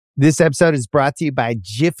This episode is brought to you by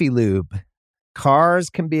Jiffy Lube.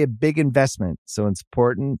 Cars can be a big investment, so it's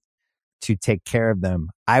important to take care of them.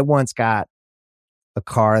 I once got a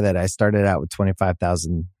car that I started out with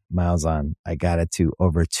 25,000 miles on. I got it to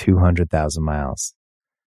over 200,000 miles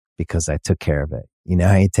because I took care of it. You know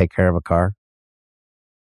how you take care of a car?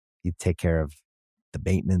 You take care of the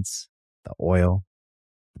maintenance, the oil,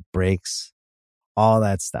 the brakes, all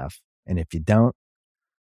that stuff. And if you don't,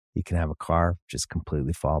 you can have a car just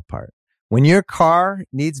completely fall apart. When your car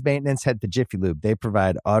needs maintenance, head to Jiffy Lube. They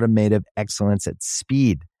provide automotive excellence at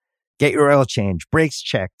speed. Get your oil change, brakes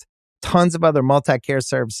checked, tons of other multi-care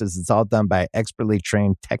services. It's all done by expertly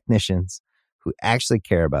trained technicians who actually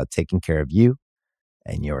care about taking care of you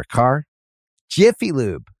and your car. Jiffy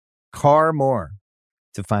Lube, car more.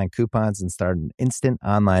 To find coupons and start an instant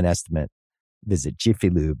online estimate, visit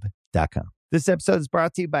jiffylube.com. This episode is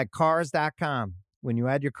brought to you by Cars.com. When you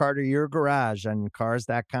add your car to your garage on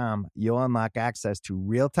Cars.com, you'll unlock access to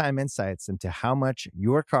real-time insights into how much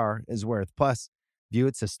your car is worth. Plus, view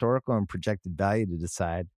its historical and projected value to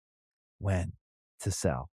decide when to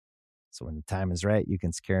sell. So when the time is right, you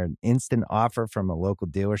can secure an instant offer from a local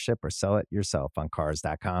dealership or sell it yourself on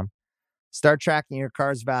Cars.com. Start tracking your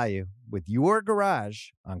car's value with your garage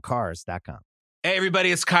on Cars.com. Hey,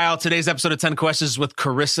 everybody, it's Kyle. Today's episode of 10 Questions with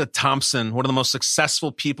Charissa Thompson, one of the most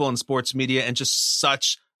successful people in sports media and just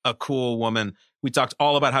such a cool woman. We talked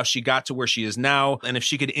all about how she got to where she is now, and if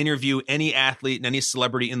she could interview any athlete and any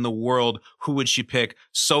celebrity in the world, who would she pick?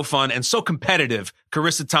 So fun and so competitive.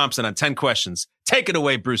 Charissa Thompson on 10 Questions. Take it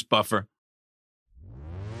away, Bruce Buffer.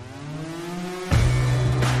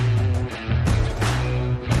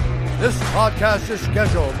 This podcast is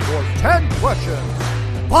scheduled for 10 questions.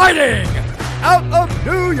 Fighting out of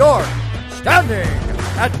New York, standing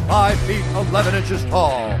at 5 feet 11 inches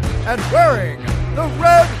tall, and wearing the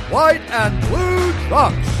red, white, and blue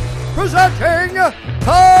trunks, presenting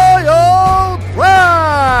Kyle Brandt!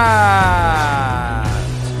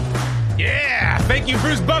 Yeah, thank you,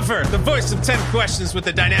 Bruce Buffer, the voice of 10 Questions with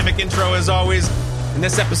the dynamic intro as always. And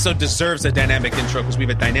this episode deserves a dynamic intro because we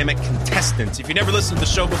have a dynamic contestant. If you never listened to the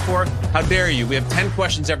show before, how dare you? We have 10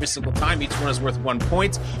 questions every single time. Each one is worth 1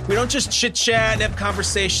 point. We don't just chit-chat and have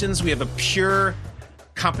conversations. We have a pure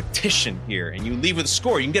competition here. And you leave with a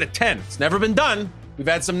score. You can get a 10. It's never been done. We've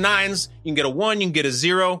had some 9s. You can get a 1. You can get a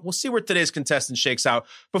 0. We'll see where today's contestant shakes out.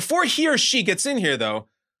 Before he or she gets in here, though,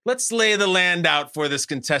 let's lay the land out for this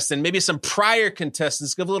contestant. Maybe some prior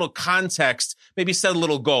contestants. Give a little context. Maybe set a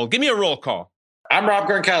little goal. Give me a roll call. I'm Rob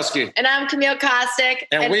Gronkowski. And I'm Camille Kostick.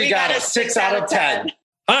 And we got a 6 out of 10.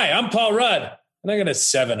 Hi, I'm Paul Rudd. And I got a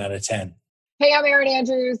 7 out of 10. Hey, I'm Erin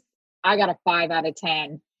Andrews. I got a 5 out of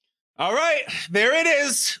 10. All right, there it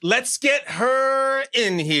is. Let's get her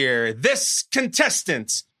in here. This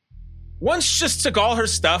contestant once just took all her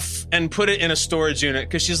stuff and put it in a storage unit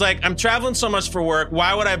because she's like, I'm traveling so much for work.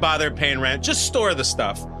 Why would I bother paying rent? Just store the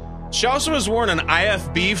stuff. She also has worn an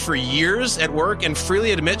IFB for years at work and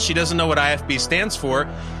freely admits she doesn't know what IFB stands for.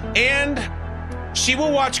 And she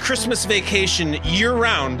will watch Christmas Vacation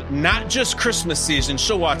year-round, not just Christmas season.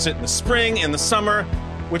 She'll watch it in the spring, in the summer,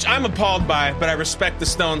 which I'm appalled by, but I respect the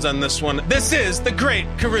Stones on this one. This is the great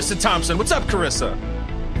Charissa Thompson. What's up, Charissa?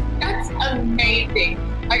 That's amazing.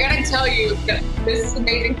 I gotta tell you, this is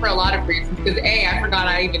amazing for a lot of reasons. Because A, I forgot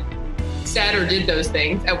I even said or did those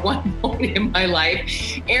things at one point in my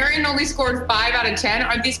life. Erin only scored 5 out of 10.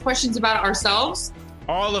 Are these questions about ourselves?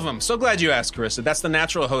 All of them. So glad you asked, Charissa. That's the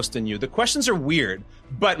natural host in you. The questions are weird,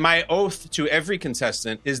 but my oath to every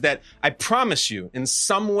contestant is that I promise you, in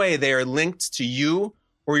some way, they are linked to you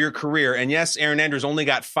or your career. And yes, Erin Andrews only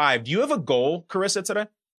got 5. Do you have a goal, Charissa, today?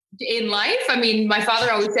 In life? I mean, my father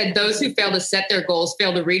always said those who fail to set their goals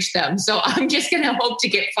fail to reach them. So I'm just going to hope to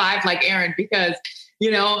get 5 like Erin because,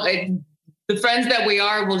 you know, the friends that we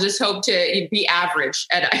are will just hope to be average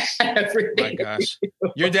at everything. My gosh.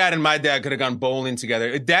 Your dad and my dad could have gone bowling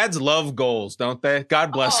together. Dads love goals, don't they?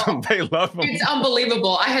 God bless them. They love them. It's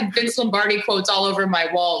unbelievable. I had Vince Lombardi quotes all over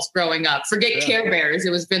my walls growing up. Forget Care Bears. It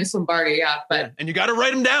was Vince Lombardi. Yeah. But And you got to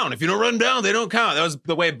write them down. If you don't write them down, they don't count. That was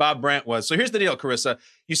the way Bob Brandt was. So here's the deal, Charissa.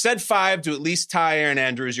 You said 5 to at least tie Erin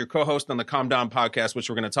Andrews, your co-host on the Calm Down podcast, which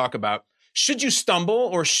we're going to talk about. Should you stumble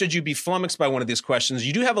or should you be flummoxed by one of these questions,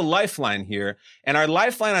 you do have a lifeline here. And our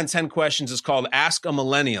lifeline on 10 questions is called Ask a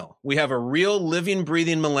Millennial. We have a real living,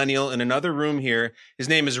 breathing millennial in another room here. His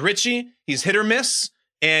name is Richie. He's hit or miss.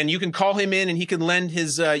 And you can call him in and he can lend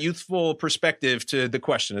his youthful perspective to the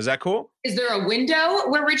question. Is that cool? Is there a window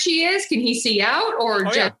where Richie is? Can he see out or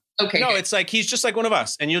just... Yeah. Okay. No, it's like he's just like one of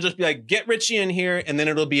us. And you'll just be like, get Richie in here. And then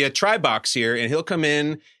it'll be a try box here. And he'll come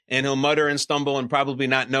in and he'll mutter and stumble and probably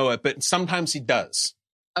not know it. But sometimes he does.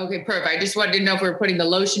 Okay, perfect. I just wanted to know if we were putting the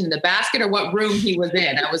lotion in the basket or what room he was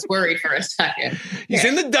in. I was worried for a second. He's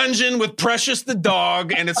in the dungeon with Precious the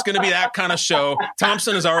dog, and it's going to be that kind of show.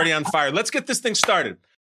 Thompson is already on fire. Let's get this thing started.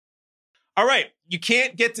 All right. You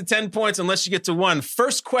can't get to 10 points unless you get to 1.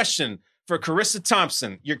 First question for Carissa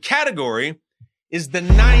Thompson. Your category is the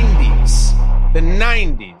 90s. The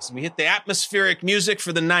 90s. We hit the atmospheric music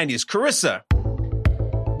for the 90s. Carissa,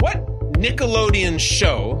 what Nickelodeon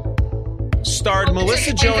show starred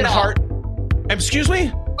Melissa Joan Hart? Excuse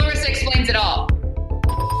me? Clarissa Explains It All.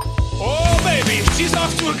 Oh, baby. She's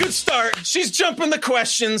off to a good start. She's jumping the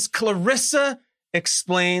questions. Clarissa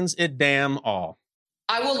Explains It Damn All.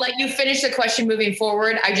 I will let you finish the question moving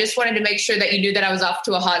forward. I just wanted to make sure that you knew that I was off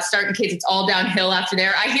to a hot start in case it's all downhill after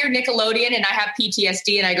there. I hear Nickelodeon and I have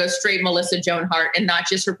PTSD and I go straight Melissa Joan Hart, and not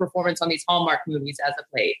just her performance on these Hallmark movies as of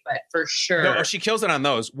late, but for sure. No, she kills it on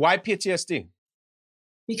those. Why PTSD?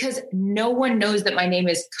 Because no one knows that my name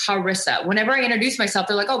is Carissa. Whenever I introduce myself,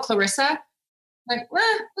 they're like, oh, Clarissa? I'm like,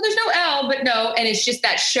 well, there's no L, but no. And it's just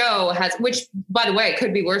that show has, which, by the way,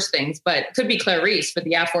 could be worse things, but could be Clarice for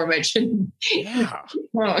the aforementioned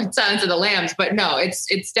Silence of the Lambs. But no,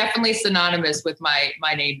 it's definitely synonymous with my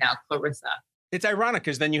name now, Clarissa. It's ironic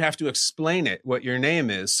because then you have to explain it, what your name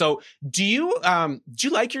is. So do you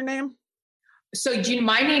like your name? So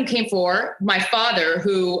my name came for my father,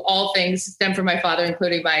 who all things stem from my father,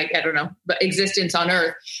 including my, existence on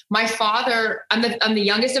earth. My father, I'm the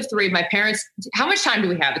youngest of 3. My parents, how much time do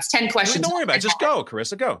we have? It's 10 questions. Don't worry about it. Just go,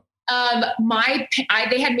 Carissa, go.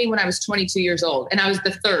 They had me when I was 22 years old, and I was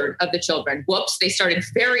the 3rd of the children. Whoops. They started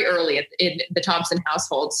very early in the Thompson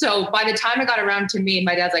household. So by the time it got around to me,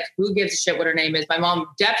 my dad's like, who gives a shit what her name is? My mom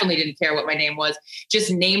definitely didn't care what my name was. Just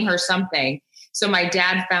name her something. So my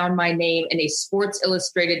dad found my name in a Sports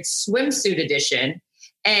Illustrated swimsuit edition,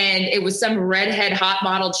 and it was some redhead hot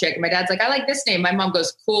model chick. My dad's like, I like this name. My mom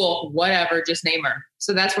goes, cool, whatever, just name her.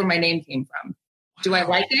 So that's where my name came from. Wow. Do I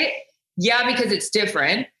like it? Yeah, because it's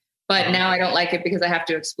different. But now I don't like it because I have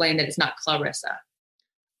to explain that it's not Clarissa.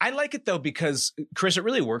 I like it, though, because, Chris, it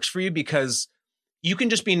really works for you because you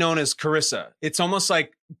can just be known as Carissa. It's almost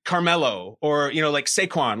like Carmelo or, like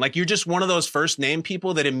Saquon. Like you're just one of those first name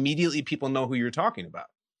people that immediately people know who you're talking about.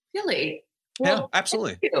 Really? Well, yeah,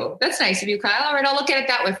 absolutely. That's nice of you, Kyle. All right, I'll look at it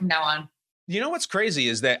that way from now on. You know what's crazy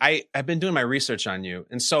is that I've been doing my research on you.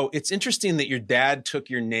 And so it's interesting that your dad took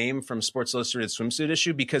your name from Sports Illustrated swimsuit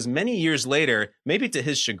issue because many years later, maybe to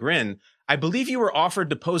his chagrin, I believe you were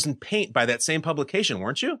offered to pose in paint by that same publication,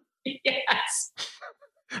 weren't you? Yes.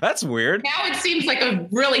 That's weird. Now it seems like a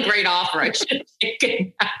really great offer. I should have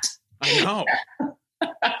taken that. I know.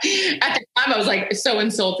 At the time, I was like so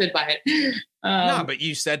insulted by it. No, but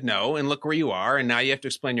you said no, and look where you are, and now you have to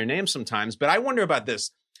explain your name sometimes. But I wonder about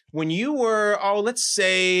this. When you were, let's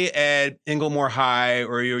say at Inglemoor High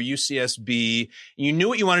or your UCSB, you knew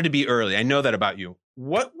what you wanted to be early. I know that about you.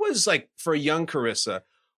 What was, like, for a young Carissa,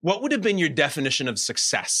 what would have been your definition of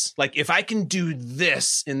success? Like, if I can do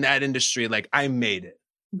this in that industry, like, I made it.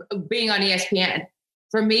 Being on ESPN.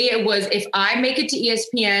 For me, it was, if I make it to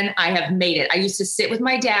ESPN, I have made it. I used to sit with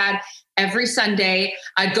my dad every Sunday.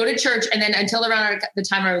 I'd go to church, and then until around the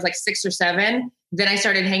time I was like 6 or 7, then I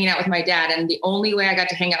started hanging out with my dad. And the only way I got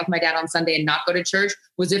to hang out with my dad on Sunday and not go to church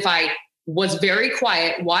was if I was very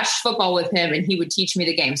quiet, watched football with him, and he would teach me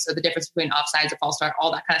the game. So the difference between offsides, a false start,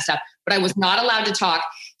 all that kind of stuff. But I was not allowed to talk.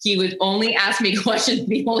 He would only ask me questions.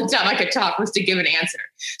 The only time I could talk was to give an answer.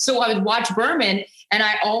 So I would watch Berman, and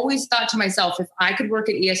I always thought to myself, if I could work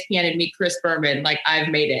at ESPN and meet Chris Berman, like, I've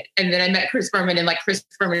made it. And then I met Chris Berman, and like, Chris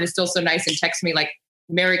Berman is still so nice and texts me like,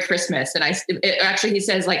 Merry Christmas. And actually he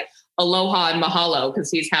says like aloha and mahalo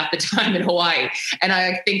because he's half the time in Hawaii. And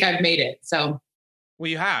I think I've made it. So. Well,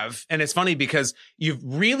 you have. And it's funny because you've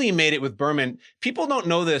really made it with Berman. People don't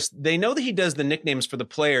know this. They know that he does the nicknames for the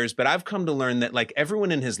players, but I've come to learn that like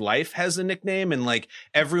everyone in his life has a nickname and like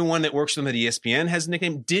everyone that works with him at ESPN has a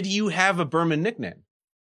nickname. Did you have a Berman nickname?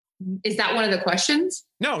 Is that one of the questions?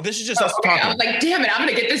 No, this is just us talking. I was like, damn it, I'm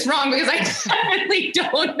going to get this wrong because I definitely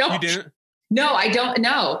don't know. You didn't? No, I don't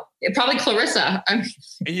know. Probably Clarissa.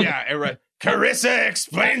 Yeah, right. Carissa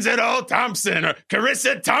Explains It All Thompson or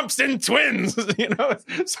Carissa Thompson Twins,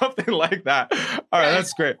 something like that. All right,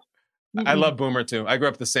 that's great. Mm-hmm. I love Boomer too. I grew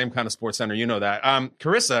up at the same kind of sports center. You know that.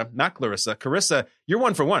 Carissa, not Clarissa. Carissa, you're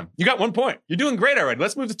 1 for 1. You got 1 point. You're doing great already.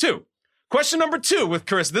 Let's move to 2. Question number 2 with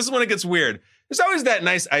Carissa. This is when it gets weird. There's always that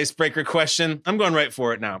nice icebreaker question. I'm going right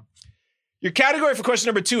for it now. Your category for question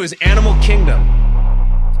number 2 is Animal Kingdom.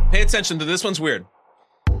 Pay attention to this one's weird.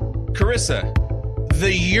 Carissa,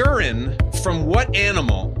 the urine from what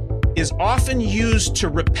animal is often used to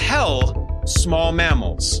repel small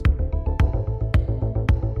mammals?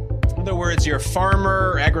 In other words, you're a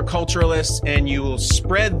farmer, agriculturalist, and you will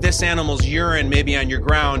spread this animal's urine maybe on your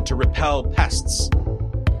ground to repel pests.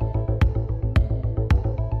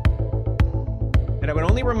 And I would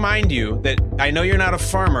only remind you that I know you're not a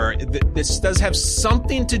farmer. This does have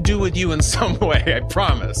something to do with you in some way, I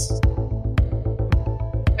promise.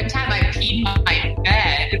 One time I peed my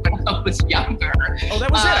bed when I was younger. Oh, that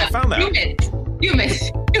was it. I found that.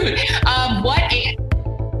 Humans. Dude,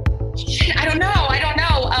 I don't know.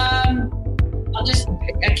 I'll just,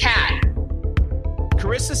 a cat.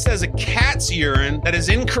 Carissa says a cat's urine. That is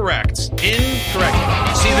incorrect.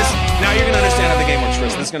 Incorrect. See this? Now you're going to understand how the game works,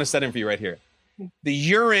 Carissa. This is going to set in for you right here. The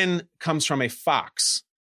urine comes from a fox.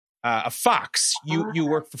 A fox. You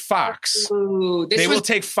work for Fox. Ooh, they will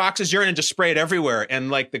take Fox's urine and just spray it everywhere. And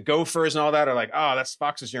like the gophers and all that are like, oh, that's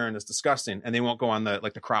Fox's urine. It's disgusting. And they won't go on the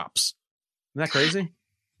crops. Isn't that crazy?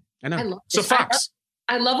 I know. I love so Fox.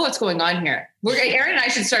 I love what's going on here. Aaron and I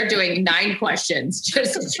should start doing 9 questions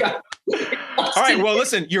just to try. All right. Well,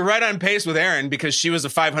 listen, you're right on pace with Erin because she was a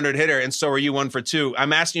 500 hitter, and so are you 1 for 2.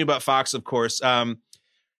 I'm asking you about Fox, of course.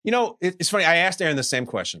 It's funny. I asked Erin the same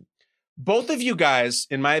question. Both of you guys,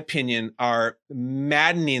 in my opinion, are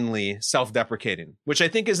maddeningly self-deprecating, which I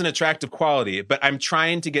think is an attractive quality, but I'm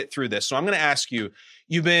trying to get through this. So I'm going to ask you,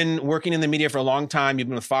 you've been working in the media for a long time. You've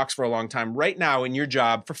been with Fox for a long time. Right now in your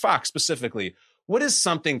job, for Fox specifically, what is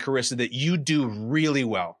something, Carissa, that you do really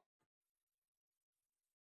well?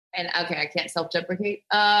 And okay, I can't self-deprecate.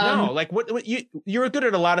 No, like what you're good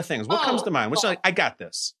at a lot of things. What comes to mind? Which like, I got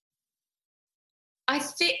this. I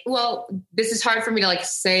think, well, this is hard for me to like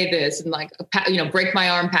say this and like, break my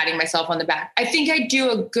arm, patting myself on the back. I think I do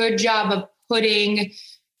a good job of putting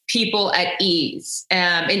people at ease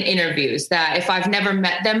in interviews that if I've never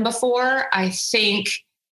met them before, I think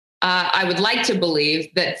I would like to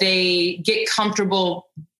believe that they get comfortable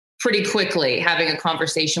pretty quickly having a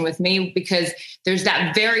conversation with me because there's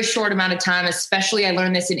that very short amount of time, especially I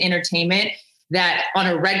learned this in entertainment, that on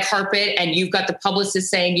a red carpet and you've got the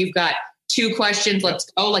publicist saying you've got 2 questions, let's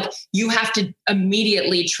go. Like you have to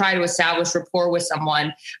immediately try to establish rapport with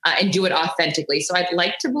someone and do it authentically. So I'd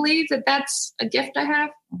like to believe that that's a gift I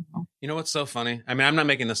have. You know what's so funny? I mean, I'm not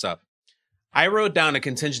making this up. I wrote down a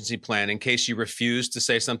contingency plan in case you refused to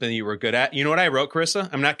say something you were good at. You know what I wrote, Carissa?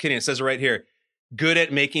 I'm not kidding. It says it right here. Good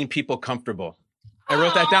at making people comfortable. I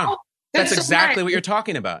wrote that down. That's exactly what you're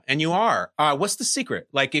talking about. And you are. What's the secret?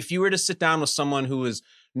 Like if you were to sit down with someone who is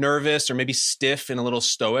nervous or maybe stiff and a little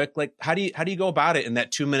stoic, like how do you go about it in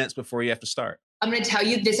that 2 minutes before you have to start? I'm going to tell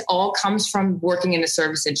you, this all comes from working in the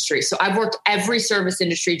service industry. So I've worked every service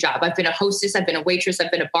industry job. I've been a hostess. I've been a waitress.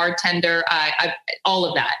 I've been a bartender. I've all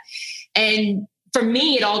of that. And for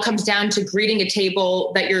me, it all comes down to greeting a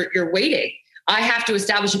table that you're waiting. I have to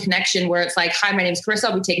establish a connection where it's like, hi, my name's Carissa.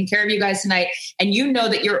 I'll be taking care of you guys tonight. And you know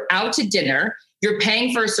that you're out to dinner. You're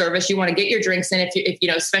paying for a service. You want to get your drinks in.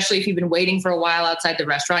 If especially if you've been waiting for a while outside the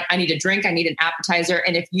restaurant, I need a drink. I need an appetizer.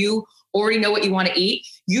 And if you already know what you want to eat,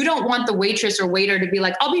 you don't want the waitress or waiter to be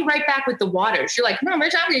like, I'll be right back with the waters. You're like, no, I'm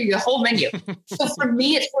going to give you the whole menu. So for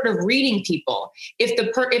me, it's sort of reading people. If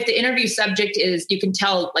the interview subject is, you can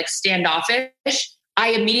tell like standoffish, I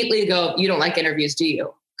immediately go, you don't like interviews, do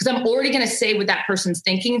you? Because I'm already going to say what that person's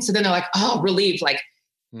thinking. So then they're like, oh, relieved. Like,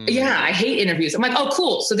 yeah, I hate interviews. I'm like, oh,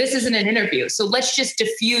 cool. So this isn't an interview. So let's just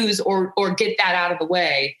diffuse or get that out of the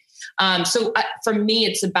way. So for me,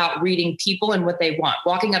 it's about reading people and what they want.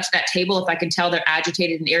 Walking up to that table, if I can tell they're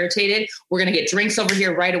agitated and irritated, we're going to get drinks over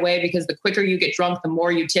here right away because the quicker you get drunk, the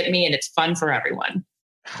more you tip me and it's fun for everyone.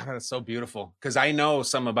 That's so beautiful because I know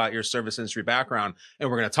some about your service industry background and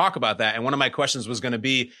we're going to talk about that. And one of my questions was going to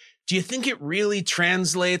be, do you think it really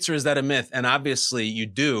translates or is that a myth? And obviously you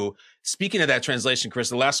do. Speaking of that translation, Chris,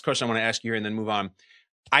 the last question I want to ask you here and then move on.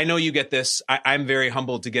 I know you get this. I'm very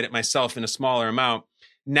humbled to get it myself in a smaller amount.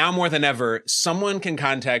 Now more than ever, someone can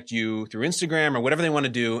contact you through Instagram or whatever they want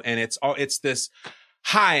to do. And it's this,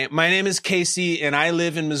 hi, my name is Casey and I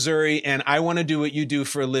live in Missouri and I want to do what you do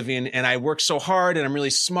for a living. And I work so hard and I'm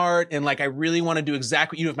really smart. And like, I really want to do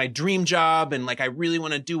exactly what you do with my dream job. And like, I really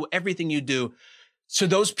want to do everything you do. So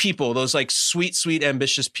those people, those like sweet, sweet,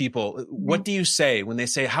 ambitious people, what do you say when they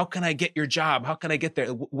say, how can I get your job? How can I get there?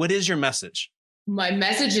 What is your message? My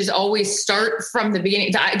message is always start from the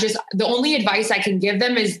beginning. The only advice I can give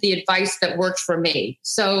them is the advice that worked for me.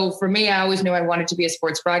 So for me, I always knew I wanted to be a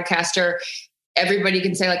sports broadcaster. Everybody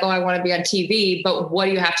can say like, oh, I want to be on TV, but what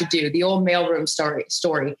do you have to do? The old mailroom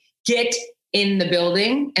story, get in the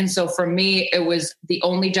building. And so for me, it was the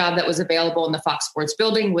only job that was available in the Fox Sports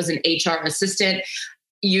building was an HR assistant.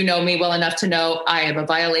 you know me well enough to know I am a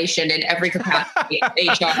violation in every capacity of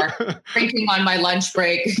HR, drinking on my lunch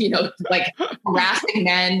break, like harassing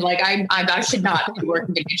men. Like I should not be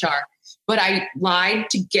working in HR, but I lied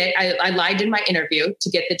I lied in my interview to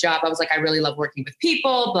get the job. I was like, I really love working with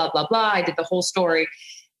people, blah, blah, blah. I did the whole story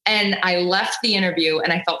and I left the interview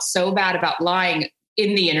and I felt so bad about lying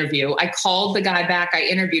in the interview. I called the guy back I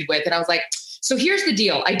interviewed with and I was like, so here's the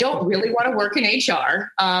deal. I don't really want to work in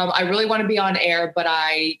HR. I really want to be on air, but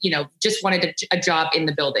I, just wanted a job in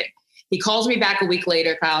the building. He calls me back a week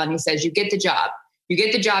later, Kyle, and he says, you get the job. You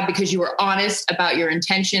get the job because you were honest about your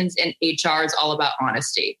intentions, and HR is all about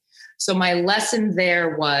honesty. So my lesson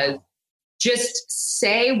there was just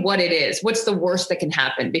say what it is. What's the worst that can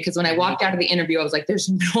happen? Because when I walked out of the interview, I was like,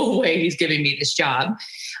 there's no way he's giving me this job.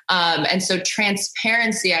 And so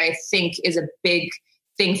transparency, I think, is a big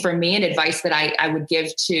thing for me, and advice that I would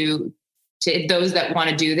give to those that want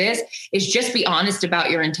to do this is just be honest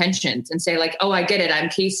about your intentions and say like, oh, I get it. I'm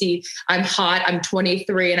Casey. I'm hot. I'm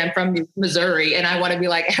 23 and I'm from Missouri and I want to be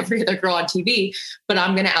like every other girl on TV, but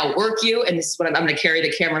I'm going to outwork you. And this is what I'm going to carry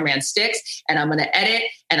the cameraman sticks and I'm going to edit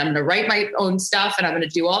and I'm going to write my own stuff and I'm going to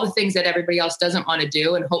do all the things that everybody else doesn't want to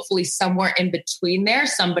do. And hopefully somewhere in between there,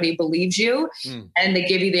 somebody believes you and they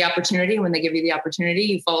give you the opportunity. When they give you the opportunity,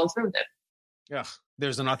 you follow through with it. Yeah.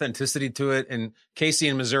 There's an authenticity to it. And Casey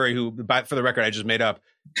in Missouri, who, for the record, I just made up,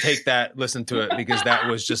 take that, listen to it, because that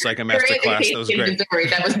was just like a masterclass. That was great. Missouri,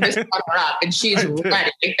 that was Miss Runner Up, and she's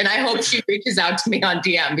ready. And I hope she reaches out to me on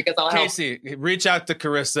DM because I'll help. Casey, reach out to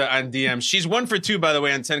Carissa on DM. She's 1 for 2, by the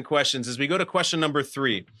way, on 10 questions. As we go to question number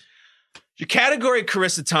 3, your category,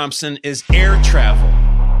 Carissa Thompson, is air travel.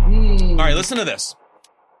 All right, listen to this.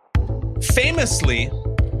 Famously,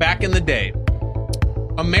 back in the day,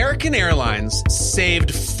 American Airlines saved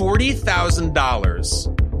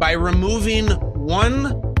 $40,000 by removing one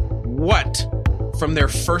what from their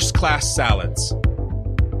first class salads?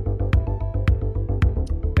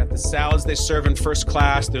 Got the salads they serve in first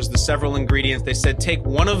class. There's the several ingredients. They said, take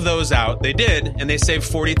one of those out. They did, and they saved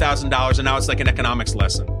 $40,000, and now it's like an economics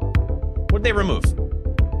lesson. What'd they remove?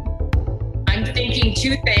 I'm thinking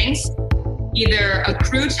 2 things, either a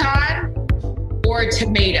crouton or a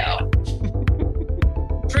tomato.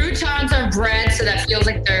 Croutons are bread, so that feels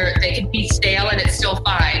like they can be stale and it's still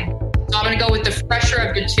fine. So I'm going to go with the fresher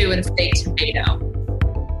of the 2 and say tomato.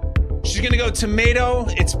 She's going to go tomato.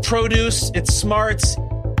 It's produce. It's smarts.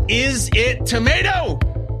 Is it tomato?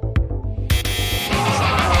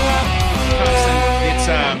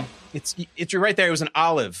 It's you're right there. It was an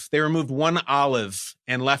olive. They removed one olive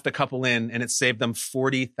and left a couple in, and it saved them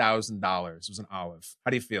 $40,000. It was an olive.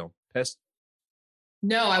 How do you feel? Pissed?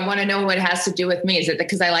 No, I want to know what it has to do with me. Is it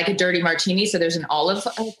because I like a dirty martini, so there's an olive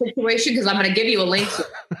situation? Because I'm going to give you a link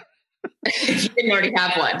if you didn't already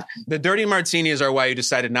have one. The dirty martinis are why you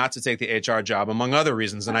decided not to take the HR job, among other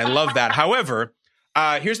reasons, and I love that. However,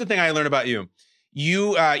 here's the thing I learned about you.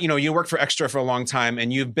 You worked for Extra for a long time,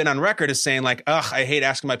 and you've been on record as saying like, ugh, I hate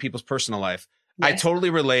asking about people's personal life. Yes. I totally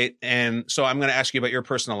relate, and so I'm going to ask you about your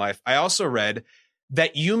personal life. I also read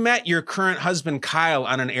that you met your current husband, Kyle,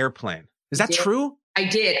 on an airplane. Is that true? I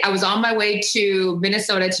did. I was on my way to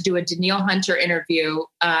Minnesota to do a Danielle Hunter interview.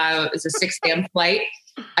 It was a 6 a.m. flight.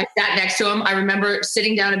 I sat next to him. I remember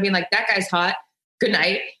sitting down and being like, that guy's hot. Good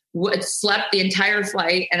night. Slept the entire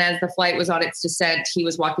flight. And as the flight was on its descent, he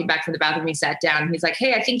was walking back from the bathroom. He sat down. He's like,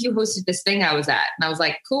 hey, I think you hosted this thing I was at. And I was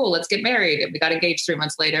like, cool, let's get married. And we got engaged 3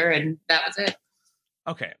 months later. And that was it.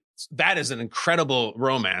 Okay. That is an incredible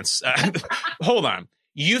romance. Hold on.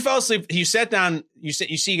 You fell asleep. You sat down. You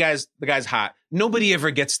see the guy's hot. Nobody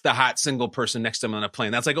ever gets the hot single person next to him on a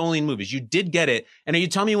plane. That's like only in movies. You did get it. And are you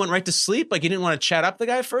telling me you went right to sleep? Like you didn't want to chat up the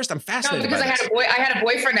guy first? I'm fascinated. No, because I had a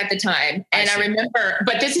boyfriend at the time. And I remember,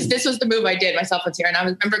 but this was the move I did. Myself was here. And I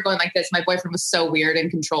remember going like this. My boyfriend was so weird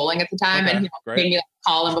and controlling at the time. Okay, and he made me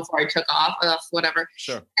call him before I took off. Whatever.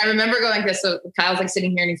 Sure. I remember going like this. So Kyle's like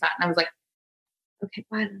sitting here and he's hot. And I was like, okay,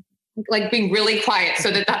 bye. Like being really quiet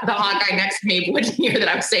so that the hot guy next to me wouldn't hear that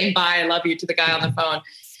I was saying bye, I love you to the guy on the phone.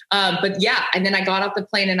 But yeah, and then I got off the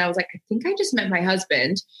plane and I was like, I think I just met my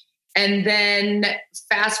husband. And then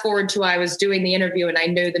fast forward to I was doing the interview and I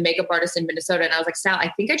knew the makeup artist in Minnesota. And I was like, Sal, I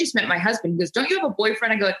think I just met my husband. He goes, don't you have a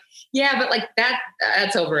boyfriend? I go, yeah, but like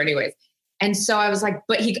that's over anyways. And so I was like,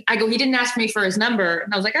 but he didn't ask me for his number.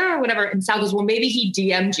 And I was like, oh, whatever. And Sal goes, well, maybe he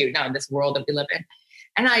DM'd you now in this world that we live in.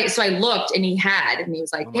 And so I looked and he had, and he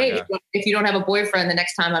was like, hey, if you don't have a boyfriend, the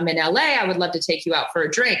next time I'm in LA, I would love to take you out for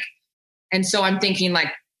a drink. And so I'm thinking like,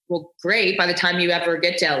 well, great. By the time you ever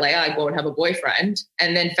get to LA, I won't have a boyfriend.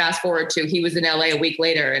 And then fast forward to he was in LA a week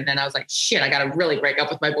later. And then I was like, shit, I got to really break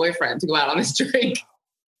up with my boyfriend to go out on this drink.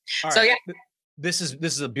 All so right. yeah. This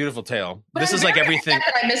is a beautiful tale. But This I'm is like very everything.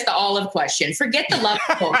 upset that I missed the olive question. Forget the love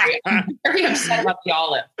story. I'm very upset about the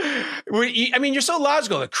olive. I mean, you're so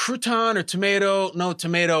logical. Like crouton or tomato? No,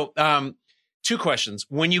 tomato. 2 questions.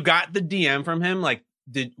 When you got the DM from him, like,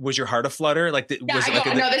 was your heart aflutter? Like, Yeah, was I it like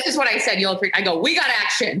go, no, this is what I said. I go, we got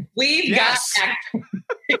action. We've got action.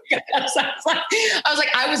 I was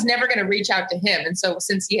like, I was never going to reach out to him. And so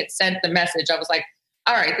since he had sent the message, I was like,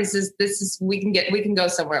 all right, this is, we can go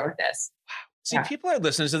somewhere with this. See, people are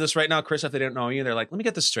listening to this right now, Chris, if they don't know you, they're like, let me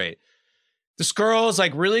get this straight. This girl is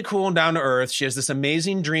like really cool and down to earth. She has this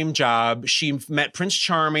amazing dream job. She met Prince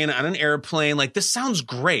Charming on an airplane. Like, this sounds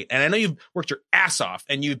great. And I know you've worked your ass off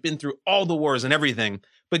and you've been through all the wars and everything,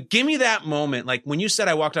 but give me that moment. Like when you said,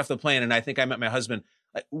 I walked off the plane and I think I met my husband,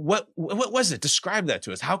 like, what was it? Describe that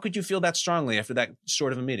to us. How could you feel that strongly after that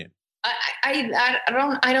short of a meeting? I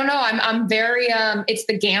don't know. I'm very, it's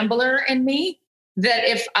the gambler in me. That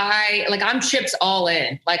if I'm chips all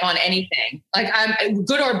in, like on anything, like I'm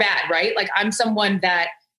good or bad, right? Like I'm someone that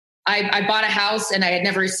I bought a house and I had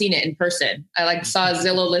never seen it in person. I like saw a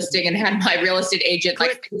Zillow listing and had my real estate agent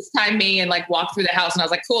like FaceTime me and like walk through the house. And I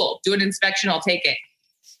was like, cool, do an inspection. I'll take it.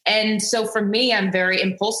 And so for me, I'm very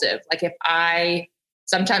impulsive. Like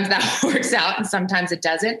sometimes that works out and sometimes it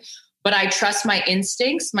doesn't, but I trust my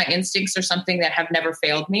instincts. My instincts are something that have never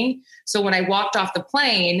failed me. So when I walked off the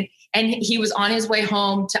plane, and he was on his way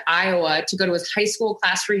home to Iowa to go to his high school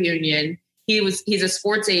class reunion. He's a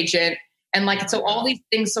sports agent. And like, so all these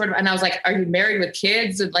things sort of, and I was like, are you married with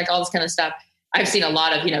kids? And like all this kind of stuff. I've seen a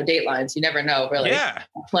lot of, Datelines. You never know, really. Yeah.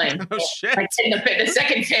 Playing. Oh, shit. Like the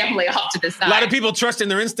second family off to the side. A lot of people trust in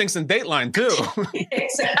their instincts in Dateline too.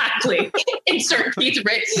 Exactly. Insert Keith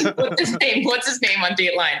Rich. What's his name on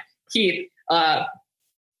Dateline? Keith.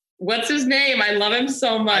 What's his name? I love him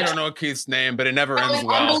so much. I don't know Keith's name, but it never ends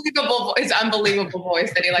well. His unbelievable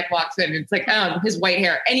voice that he like walks in. It's like, his white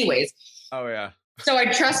hair. Anyways. Oh yeah. So I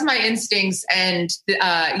trust my instincts, and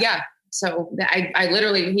So I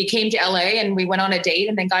literally, he came to LA and we went on a date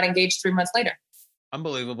and then got engaged 3 months later.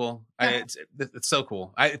 Unbelievable. Yeah. It's so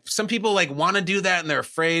cool. Some people like want to do that and they're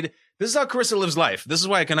afraid. This is how Carissa lives life. This is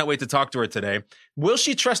why I cannot wait to talk to her today. Will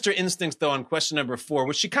she trust her instincts though on question number 4,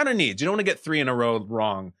 which she kind of needs. You don't want to get 3 in a row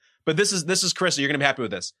wrong. But this is Carissa. You're going to be happy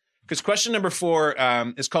with this. Because question number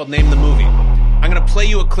 4 is called Name the Movie. I'm going to play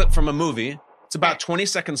you a clip from a movie. It's about 20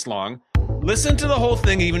 seconds long. Listen to the whole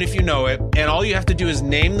thing, even if you know it. And all you have to do is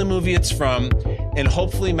name the movie it's from. And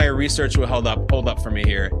hopefully my research will hold up for me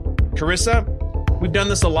here. Carissa, we've done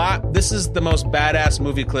this a lot. This is the most badass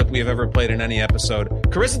movie clip we have ever played in any episode.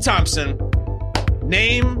 Carissa Thompson,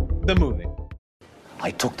 name the movie.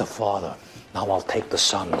 I took the father. Now I'll take the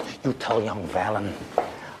son. You tell young Valen,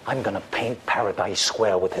 I'm gonna paint Paradise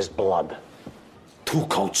Square with his blood. 2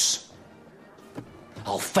 coats.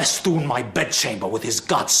 I'll festoon my bedchamber with his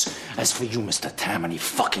guts. As for you, Mr. Tammany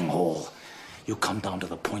fucking Hall, you come down to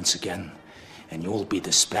the points again, and you'll be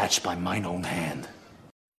dispatched by mine own hand.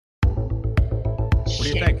 What do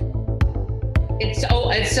you think? It's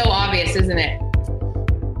so obvious, isn't it?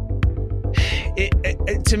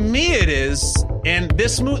 To me, it is. And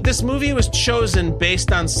this movie was chosen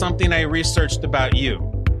based on something I researched about you.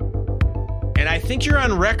 And I think you're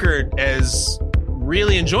on record as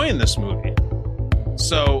really enjoying this movie.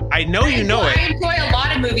 So I know you know it. I enjoy a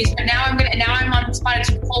lot of movies, but now I'm on the spot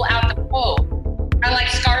to pull out the quote. I like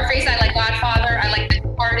Scarface. I like Godfather. I like The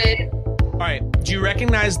Departed. All right. Do you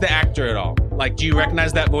recognize the actor at all? Like, do you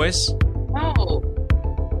recognize that voice? No.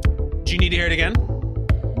 Do you need to hear it again?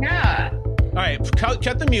 Yeah. All right.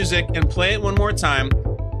 Cut the music and play it one more time.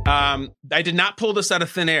 I did not pull this out of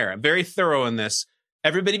thin air. I'm very thorough in this.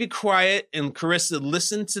 Everybody be quiet. And Carissa,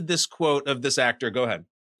 listen to this quote of this actor. Go ahead.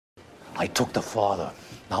 I took the father.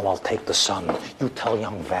 Now I'll take the son. You tell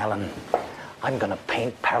young Valen, I'm gonna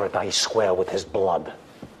paint Paradise Square with his blood.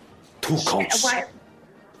 2 coats. What?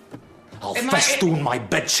 I'll festoon my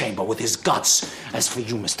bedchamber with his guts. As for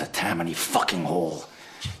you, Mr. Tammany fucking Hall,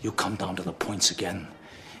 you come down to the points again,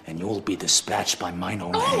 and you'll be dispatched by mine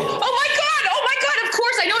own hand. Oh my God! Of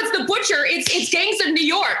course, I know it's The Butcher. It's Gangs of New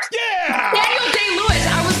York. Yeah. Daniel Day-Lewis.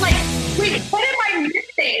 I was like, wait, what am I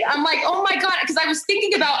missing? I'm like, oh my God, because I was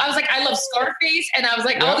like, I love Scarface, and I was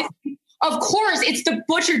like, all these things. Of course, it's The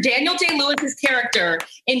Butcher, Daniel Day-Lewis's character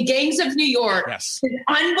in Gangs of New York. Yes. It's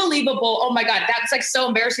unbelievable. Oh my God, that's like so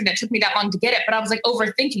embarrassing that it took me that long to get it, but I was like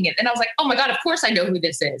overthinking it. And I was like, oh my God, of course I know who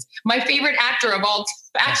this is. My favorite actor of all,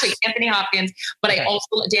 actually Anthony Hopkins, but I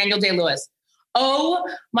also, Daniel Day-Lewis. Oh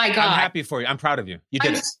my God. I'm happy for you. I'm proud of you. You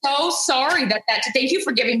did I'm so sorry that thank you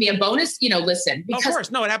for giving me a bonus, listen. Because of course.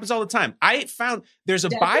 No, it happens all the time. I found there's a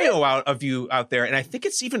bio of you out there, and I think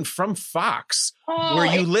it's even from Fox, where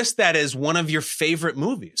you list that as one of your favorite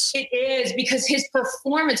movies. It is, because his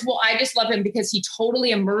performance, well, I just love him because he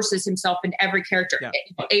totally immerses himself in every character. Yeah.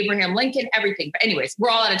 Abraham Lincoln, everything. But anyways, we're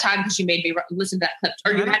all out of time because you made me listen to that clip.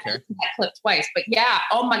 Or you had to listen to that clip twice. But yeah,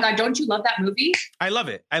 oh my God, don't you love that movie? I love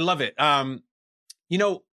it.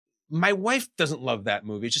 My wife doesn't love that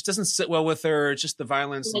movie. It just doesn't sit well with her. It's just the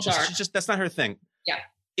violence. Just that's not her thing. Yeah.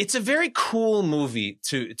 It's a very cool movie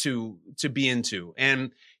to be into.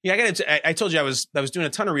 And yeah, I told you I was doing a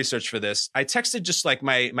ton of research for this. I texted just like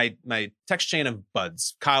my text chain of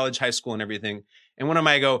buds, college, high school, and everything. And one of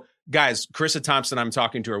my, I go, guys, Charissa Thompson, I'm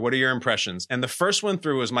talking to her. What are your impressions? And the first one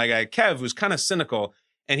through was my guy Kev, who's kind of cynical,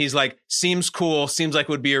 and he's like, seems cool, seems like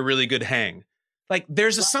would be a really good hang. Like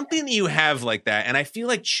there's something that you have like that, and I feel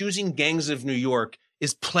like Choosing Gangs of New York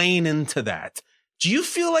is playing into that. Do you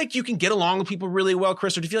feel like you can get along with people really well,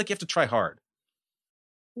 Chris, or do you feel like you have to try hard?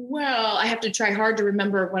 Well, I have to try hard to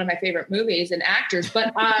remember one of my favorite movies and actors,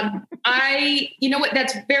 but you know what?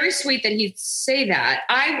 That's very sweet that he'd say that.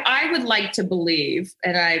 I would like to believe,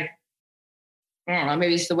 and I don't know,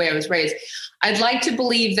 maybe it's the way I was raised. I'd like to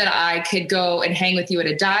believe that I could go and hang with you at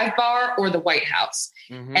a dive bar or the White House.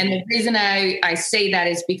 Mm-hmm. And the reason I say that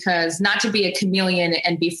is because not to be a chameleon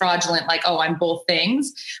and be fraudulent, like, oh, I'm both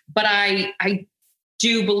things, but I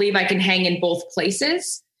do believe I can hang in both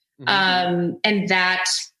places. Mm-hmm. And that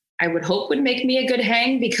I would hope would make me a good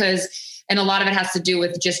hang and a lot of it has to do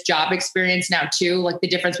with just job experience now too, like the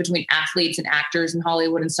difference between athletes and actors in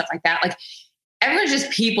Hollywood and stuff like that. Like everyone's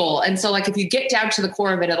just people. And so like, if you get down to the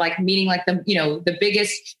core of it, like meeting like the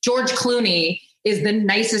biggest, George Clooney is the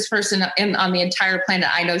nicest person on the entire planet.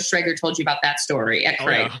 I know Schrager told you about that story at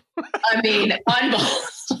Craig. Oh, yeah. I mean,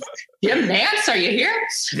 unbelievable. Jim Nance, are you here?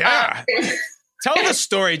 Yeah. Tell the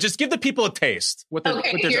story. Just give the people a taste. What they're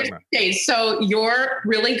talking about. Okay, so your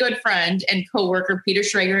really good friend and coworker, Peter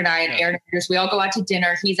Schrager, and I, and Aaron Andrews, we all go out to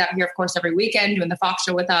dinner. He's out here, of course, every weekend doing the Fox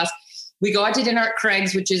show with us. We go out to dinner at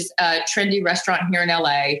Craig's, which is a trendy restaurant here in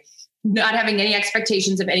LA. Not having any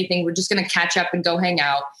expectations of anything. We're just going to catch up and go hang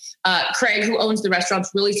out. Craig, who owns the restaurant,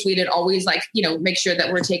 is really sweet and always make sure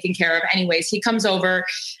that we're taken care of. Anyways, he comes over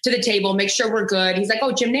to the table, make sure we're good. He's like,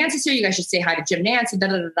 oh, Jim Nance is here. You guys should say hi to Jim Nance. And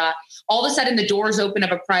All of a sudden, the doors open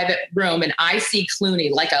of a private room, and I see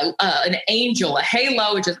Clooney like an angel, a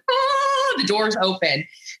halo. It just, the doors open.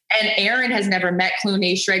 And Aaron has never met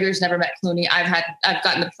Clooney. Schrager's never met Clooney. I've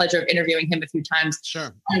gotten the pleasure of interviewing him a few times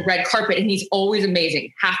on the red carpet, and he's always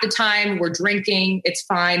amazing. Half the time we're drinking, it's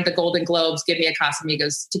fine. The Golden Globes give me a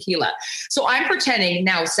Casamigos tequila. So I'm pretending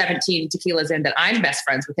now 17 tequilas in that I'm best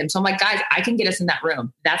friends with him. So I'm like, guys, I can get us in that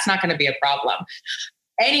room. That's not going to be a problem.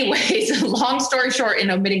 Anyways, long story short,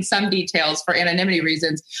 in omitting some details for anonymity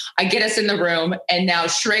reasons, I get us in the room, and now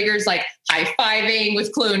Schrager's like high-fiving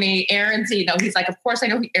with Clooney. Aaron's, he's like, of course I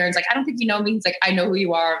know who. Aaron's like, I don't think you know me. He's like, I know who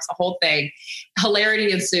you are. It's a whole thing.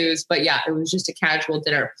 Hilarity ensues. But yeah, it was just a casual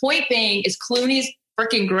dinner. Point being is Clooney's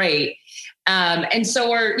freaking great. And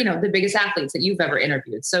so are, the biggest athletes that you've ever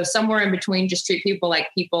interviewed. So somewhere in between, just treat people like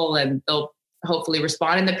people, and they'll hopefully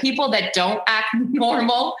respond. And the people that don't act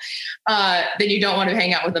normal, then you don't want to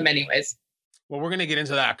hang out with them anyways. Well, we're going to get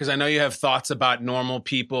into that because I know you have thoughts about normal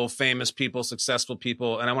people, famous people, successful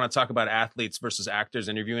people. And I want to talk about athletes versus actors,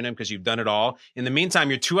 interviewing them because you've done it all. In the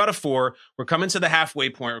meantime, you're 2 out of 4. We're coming to the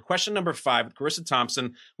halfway point. Question number 5 with Charissa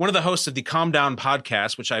Thompson, one of the hosts of the Calm Down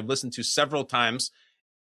podcast, which I've listened to several times.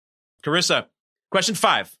 Charissa, question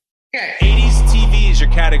 5. Okay. 80s TV is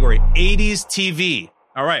your category. 80s TV.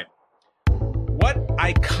 All right. What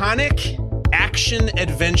iconic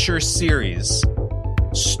action-adventure series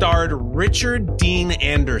starred Richard Dean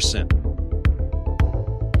Anderson?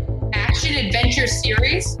 Action-adventure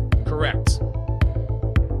series? Correct.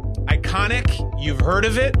 Iconic, you've heard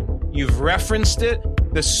of it, you've referenced it.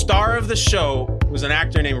 The star of the show was an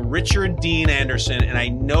actor named Richard Dean Anderson, and I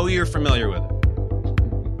know you're familiar with it.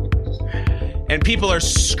 And people are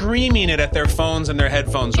screaming it at their phones and their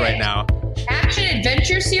headphones right now.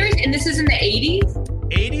 Action-adventure series? And this is in the 80s?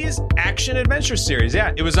 80s action-adventure series,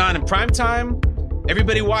 yeah. It was on in prime time.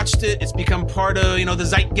 Everybody watched it. It's become part of, the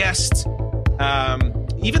zeitgeist.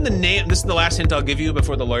 Even the name, this is the last hint I'll give you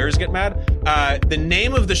before the lawyers get mad. The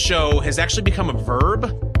name of the show has actually become a verb,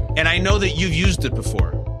 and I know that you've used it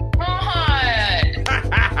before. God.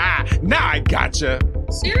 Now I gotcha.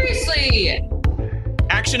 Seriously.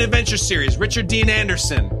 Action-adventure series, Richard Dean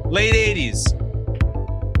Anderson, late 80s.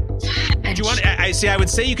 Do you want? I would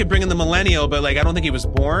say you could bring in the millennial, but I don't think he was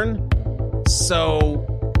born. So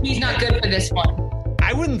he's not good for this one.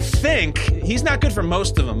 I wouldn't think. He's not good for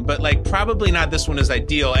most of them, but probably not this one is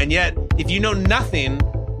ideal. And yet, if you know nothing,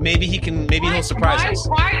 maybe he can. Maybe he'll surprise us.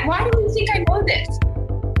 Why do you think I know this?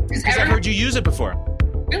 Because I've heard you use it before.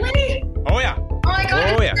 Really? Oh, yeah. Oh, my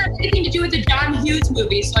God. It doesn't have anything to do with the John Hughes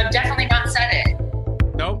movie, so I've definitely not said it.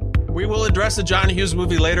 No, we will address the John Hughes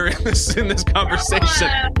movie later in this conversation,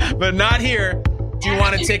 but not here. Do you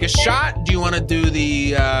want to take a shot? Do you want to do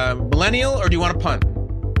the millennial, or do you want to punt?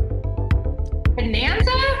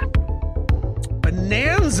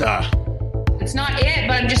 Bonanza? It's not it,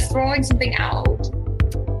 but I'm just throwing something out.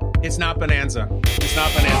 It's not Bonanza. All right.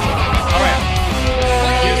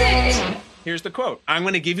 What is it? Here's the quote. I'm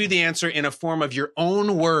going to give you the answer in a form of your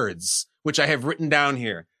own words, which I have written down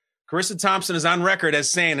here. Charissa Thompson is on record as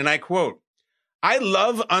saying, and I quote, "I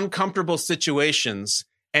love uncomfortable situations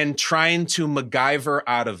and trying to MacGyver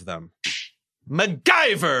out of them."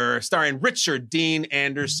 MacGyver, starring Richard Dean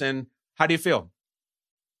Anderson. How do you feel?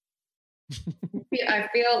 I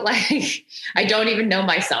feel like I don't even know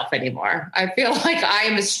myself anymore. I feel like I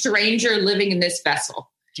am a stranger living in this vessel.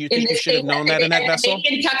 Do you think you should have known that in that vessel?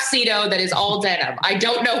 In tuxedo that is all denim. I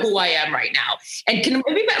don't know who I am right now. And let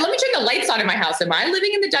me turn the lights on in my house. Am I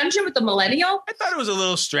living in the dungeon with the millennial? I thought it was a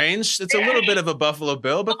little strange. It's a little bit of a Buffalo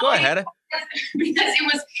Bill, but go ahead. Because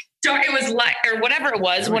it was dark, it was light, or whatever it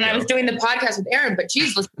was when I was doing the podcast with Aaron. But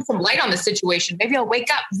geez, let's put some light on the situation. Maybe I'll wake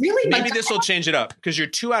up. Really? Maybe this will change it up because you're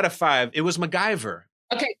 2 out of 5. It was MacGyver.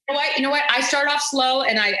 Okay, you know what? I start off slow,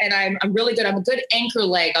 and I'm really good. I'm a good anchor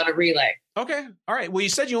leg on a relay. Okay, all right. Well, you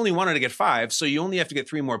said you only wanted to get 5, so you only have to get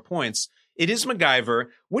 3 more points. It is MacGyver.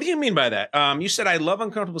 What do you mean by that? You said I love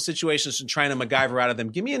uncomfortable situations and trying to MacGyver out of them.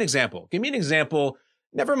 Give me an example.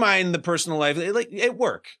 Never mind the personal life, like at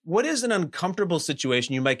work. What is an uncomfortable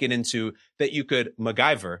situation you might get into that you could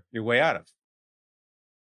MacGyver your way out of?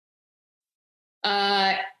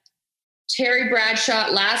 Terry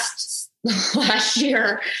Bradshaw last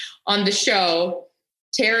year on the show,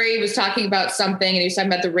 Terry was talking about something, and he was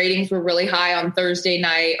talking about the ratings were really high on Thursday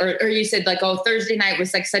night, or he said like, oh, Thursday night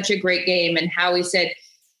was like such a great game, and how he said,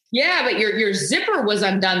 yeah, but your zipper was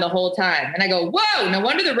undone the whole time. And I go, whoa, no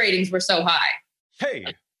wonder the ratings were so high. Hey,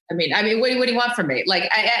 I mean, what do you want from me?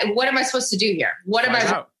 Like, what am I supposed to do here?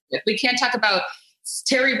 We can't talk about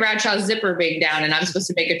Terry Bradshaw's zipper being down, and I'm supposed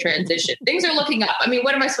to make a transition. Things are looking up. I mean,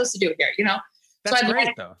 what am I supposed to do here? You know? That's so great,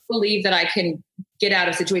 I believe that I can get out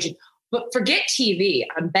of situation. But forget TV.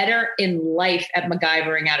 I'm better in life at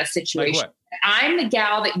MacGyvering out of situation. Like what? I'm the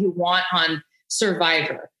gal that you want on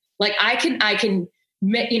Survivor. Like I can,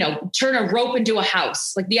 turn a rope into a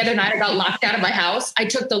house. Like the other night I got locked out of my house. I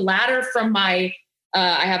took the ladder from my,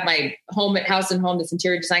 I have my house and home, this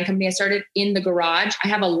interior design company I started in the garage. I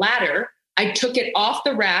have a ladder. I took it off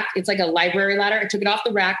the rack. It's like a library ladder. I took it off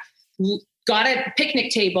the rack, got a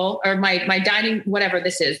picnic table or my dining, whatever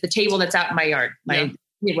this is, the table that's out in my yard,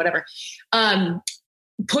 whatever.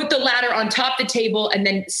 Put the ladder on top of the table and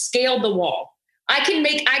then scaled the wall. I can,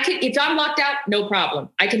 if I'm locked out, no problem.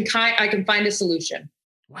 I can find a solution.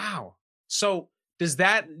 Wow. So did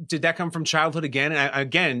that come from childhood again? And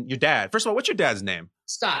again, your dad, first of all, what's your dad's name?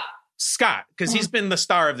 Scott, because he's been the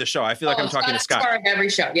star of the show. I feel like I'm talking to Scott. Star of every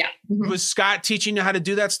show, yeah. Mm-hmm. Was Scott teaching you how to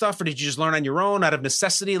do that stuff, or did you just learn on your own out of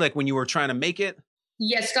necessity, like when you were trying to make it?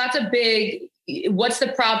 Yeah, Scott's a big, what's the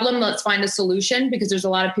problem? Let's find a solution, because there's a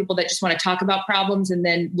lot of people that just want to talk about problems and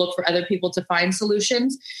then look for other people to find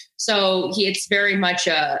solutions. So it's very much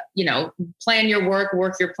a, plan your work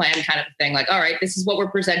your plan kind of thing. Like, all right, this is what we're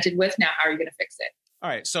presented with. Now, how are you going to fix it? All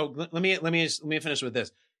right. So let me finish with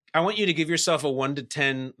this. I want you to give yourself a 1 to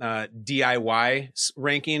 10 DIY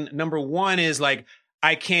ranking. Number 1 is like,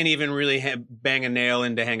 I can't even really bang a nail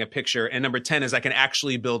in to hang a picture. And number 10 is I can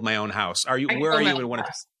actually build my own house. Where are you in one of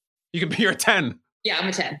those? You're a 10. Yeah, I'm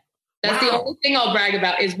a 10. That's the only thing I'll brag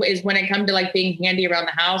about is when it comes to like being handy around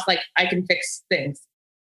the house, like I can fix things.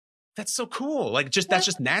 That's so cool. Like that's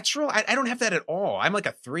just natural. I don't have that at all. I'm like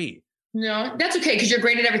a 3. No, that's okay, because you're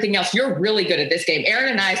great at everything else. You're really good at this game.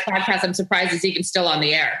 Aaron and I's podcast, I'm surprised is even still on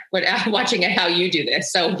the air. But watching how you do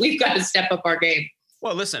this. So we've got to step up our game.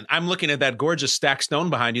 Well, listen, I'm looking at that gorgeous stacked stone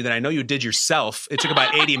behind you that I know you did yourself. It took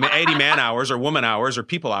about 80 man hours or woman hours or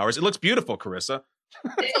people hours. It looks beautiful, Charissa.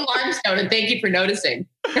 It's a limestone, and thank you for noticing.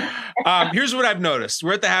 Here's what I've noticed.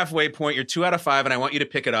 We're at the halfway point. You're 2 out of 5, and I want you to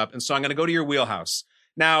pick it up. And so I'm going to go to your wheelhouse.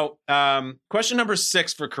 Now, question number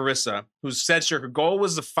 6 for Charissa, who said her goal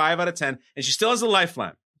was a 5 out of 10, and she still has a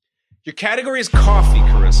lifeline. Your category is coffee,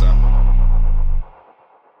 Charissa.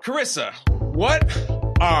 Charissa, what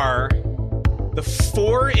are the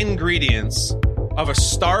 4 ingredients of a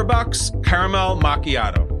Starbucks caramel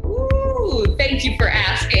macchiato? Ooh, thank you for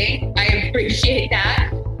asking. I appreciate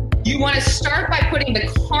that. You want to start by putting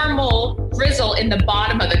the caramel drizzle in the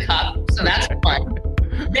bottom of the cup, so that's fun.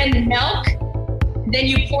 Then milk. Then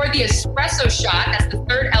you pour the espresso shot, that's the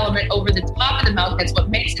third element, over the top of the milk, that's what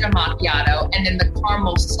makes it a macchiato, and then the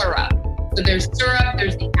caramel syrup. So there's syrup,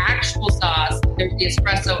 there's the actual sauce, there's the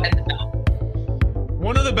espresso, and the milk.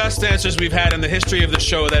 One of the best answers we've had in the history of the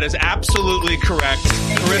show. That is absolutely correct.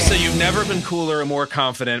 Carissa, you've never been cooler or more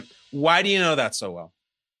confident. Why do you know that so well?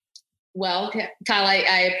 Well, Kyle,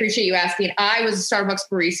 I appreciate you asking. I was a Starbucks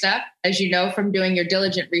barista, as you know, from doing your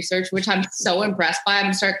diligent research, which I'm so impressed by. I'm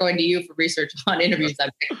going to start going to you for research on interviews I've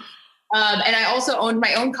taken. And I also owned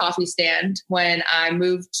my own coffee stand when I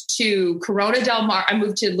moved to Corona Del Mar. I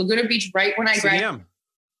moved to Laguna Beach right when I graduated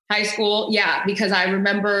high school. Yeah, because I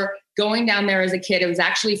remember going down there as a kid. It was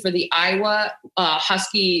actually for the Iowa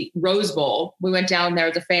Husky Rose Bowl. We went down there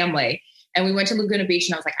as a family, and we went to Laguna Beach,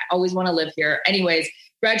 and I was like, I always want to live here. Anyways,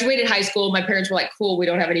 graduated high school. My parents were like, cool, we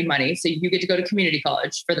don't have any money. So you get to go to community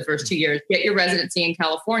college for the first 2 years, get your residency in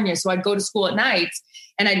California. So I'd go to school at nights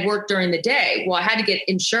and I'd work during the day. Well, I had to get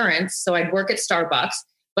insurance. So I'd work at Starbucks,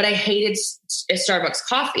 but I hated Starbucks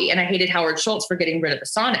coffee and I hated Howard Schultz for getting rid of the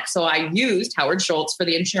Sonic. So I used Howard Schultz for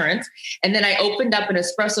the insurance. And then I opened up an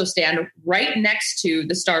espresso stand right next to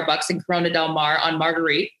the Starbucks in Corona Del Mar on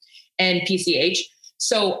Marguerite and PCH.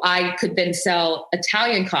 So I could then sell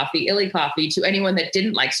Italian coffee, Illy coffee, to anyone that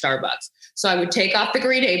didn't like Starbucks. So I would take off the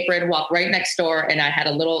green apron, walk right next door, and I had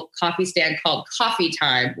a little coffee stand called Coffee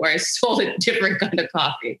Time, where I sold a different kind of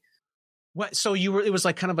coffee. What? So it was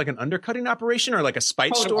like kind of like an undercutting operation or like a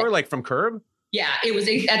spite store, like from Curb? Yeah,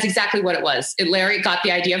 that's exactly what it was. Larry got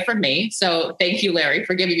the idea from me. So thank you, Larry,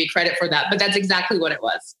 for giving me credit for that. But that's exactly what it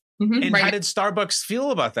was. Mm-hmm. And how did Starbucks feel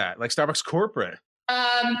about that? Like Starbucks corporate?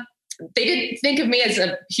 They didn't think of me as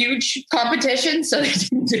a huge competition, so they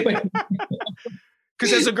didn't do it.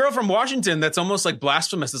 Because as a girl from Washington, that's almost like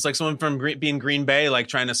blasphemous. It's like someone from being Green Bay, like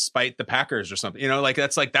trying to spite the Packers or something. You know, like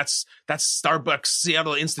that's Starbucks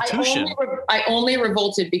Seattle institution. I only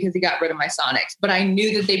revolted because he got rid of my Sonics, but I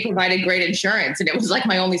knew that they provided great insurance, and it was like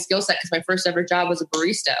my only skill set because my first ever job was a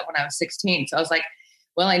barista when I was 16. So I was like,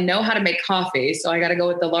 well, I know how to make coffee, so I got to go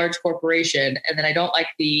with the large corporation, and then I don't like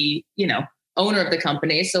the, owner of the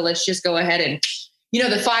company. So let's just go ahead and,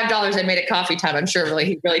 the $5 I made at Coffee Time, I'm sure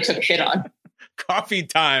he really took a hit on. Coffee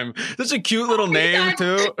Time. That's a cute little name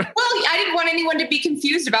too. Well, I didn't want anyone to be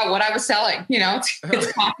confused about what I was selling.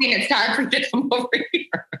 It's coffee and it's time for you to come over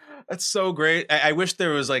here. That's so great. I wish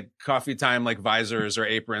there was like Coffee Time, like visors or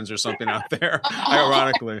aprons or something out there,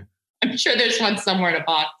 ironically. I'm sure there's one somewhere in a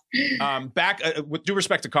box. Back with due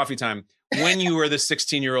respect to Coffee Time, when you were the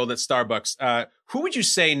 16-year-old at Starbucks, who would you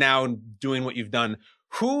say now, doing what you've done,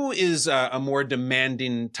 who is a more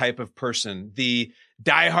demanding type of person? The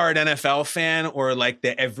diehard NFL fan or like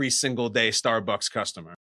the every single day Starbucks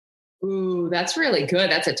customer? Ooh, that's really good.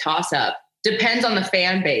 That's a toss-up. Depends on the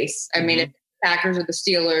fan base. I mean, if the Packers or the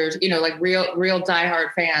Steelers, like real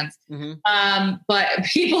diehard fans. Mm-hmm. But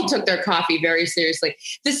people took their coffee very seriously.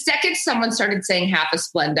 The second someone started saying half a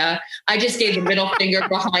Splenda, I just gave the middle finger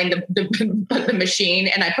behind the machine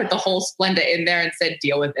and I put the whole Splenda in there and said,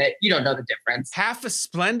 deal with it. You don't know the difference. Half a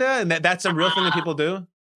Splenda? And that's a real thing that people do?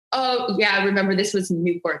 Oh, yeah. I remember this was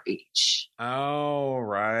Newport Beach. Oh,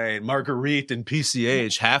 right. Marguerite and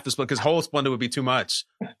PCH, half the Splenda, because whole Splenda would be too much.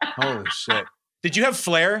 Holy shit. Did you have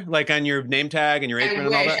flair, like on your name tag and your apron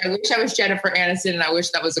and all that? I wish I was Jennifer Aniston, and I wish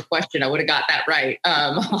that was a question. I would have got that right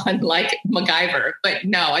on like MacGyver. But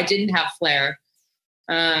no, I didn't have flair.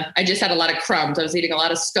 I just had a lot of crumbs. I was eating a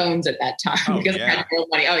lot of scones at that time because I had no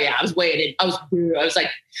money. Oh yeah, I was weighted. I was like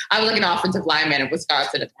an offensive lineman in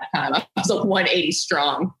Wisconsin at that time. I was like 180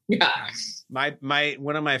 strong. Yeah.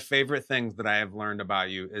 One of my favorite things that I have learned about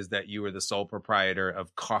you is that you were the sole proprietor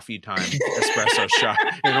of Coffee Time Espresso Shop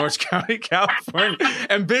in Orange County, California.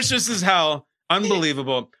 Ambitious as hell.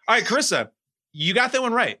 Unbelievable. All right, Carissa, you got that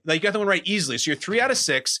one right. Like, you got that one right easily. So you're 3 out of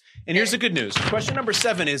 6. And here's the good news. Question number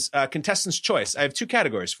 7 is contestant's choice. I have 2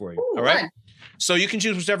 categories for you. Ooh, all right. Fun. So you can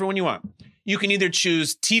choose whichever one you want. You can either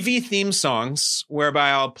choose TV theme songs, whereby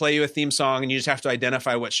I'll play you a theme song and you just have to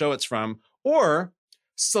identify what show it's from, or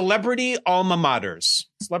celebrity alma maters.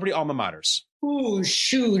 Celebrity alma maters. Ooh,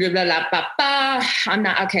 shoot. Blah, blah, blah, blah. I'm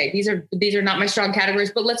not okay. These are not my strong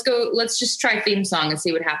categories, but let's go. Let's just try theme song and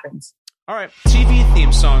see what happens. All right. TV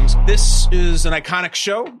theme songs. This is an iconic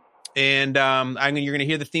show. And you're going to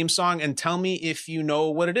hear the theme song and tell me if you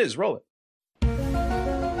know what it is. Roll it.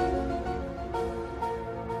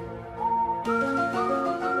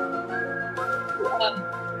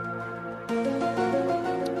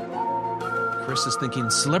 Chris is thinking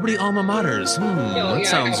celebrity alma maters. That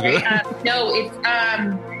sounds good. No, it's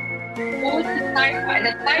what was the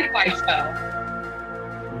sci-fi show?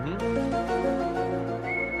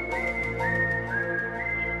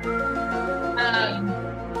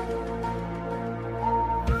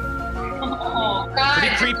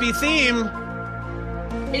 creepy theme.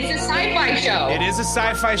 It's a sci-fi show. It is a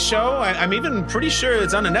sci-fi show. I'm even pretty sure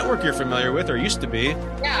it's on a network you're familiar with, or used to be.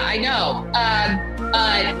 Yeah, I know.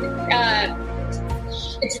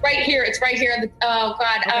 It's right here. It's right here. Oh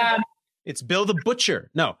God. It's Bill the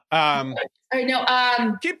Butcher. No. I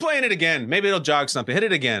know. Keep playing it again. Maybe it'll jog something. Hit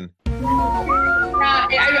it again.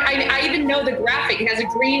 I even know the graphic. It has a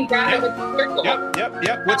green graphic with a circle.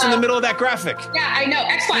 Yep. What's in the middle of that graphic? Yeah, I know.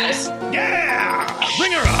 X-Files. Yeah!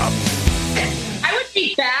 Bring her up. I would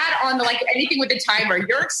be bad on anything with the timer.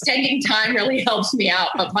 Your extending time really helps me out.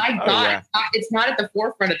 But my God, it's not at the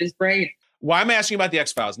forefront of his brain. Why am I asking about the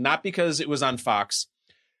X-Files? Not because it was on Fox.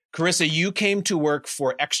 Carissa, you came to work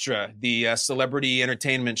for Extra, the celebrity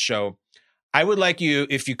entertainment show. I would like you,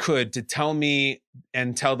 if you could, to tell me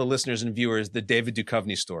and tell the listeners and viewers the David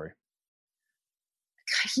Duchovny story.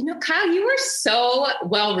 Kyle, you were so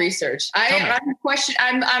well researched.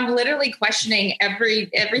 I'm literally questioning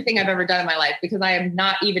everything I've ever done in my life because I am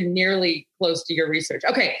not even nearly close to your research.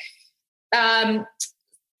 Okay.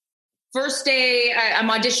 First day, I'm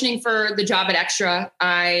auditioning for the job at Extra.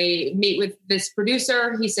 I meet with this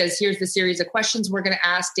producer. He says, here's the series of questions we're going to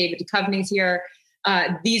ask. David Duchovny's here.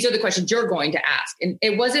 These are the questions you're going to ask. And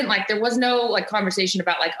it wasn't there was no conversation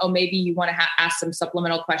about maybe you want to ask some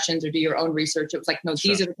supplemental questions or do your own research. It was no,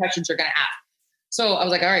 these are the questions you're going to ask. So I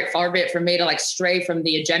was all right, far be it from me to stray from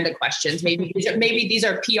the agenda questions. Maybe these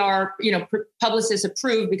are PR, publicist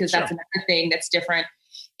approved because that's another thing that's different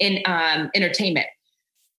in entertainment.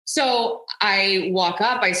 So I walk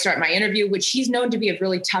up, I start my interview, which he's known to be a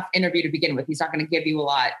really tough interview to begin with. He's not going to give you a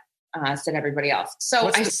lot. Said everybody else. So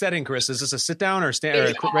what's the setting, Chris? Is this a sit down or stand or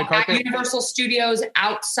a red carpet? At Universal Studios,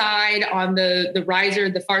 outside on the riser,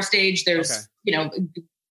 the far stage. There's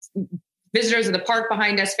visitors of the park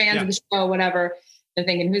behind us, fans of the show, whatever. They're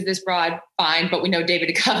thinking, who's this broad? Fine, but we know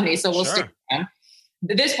David Duchovny, so we'll stick with him.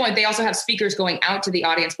 At this point, they also have speakers going out to the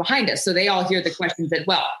audience behind us, so they all hear the questions as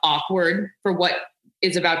well. Awkward for what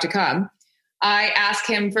is about to come. I ask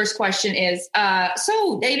him, first question is,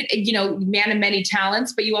 so David, man of many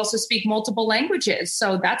talents, but you also speak multiple languages.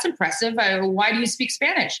 So that's impressive. Why do you speak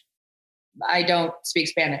Spanish? I don't speak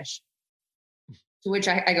Spanish. To which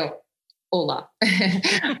I go, hola.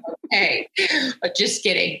 Okay, just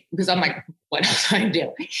kidding. Because I'm what else do I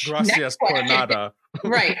do? Gracias por nada.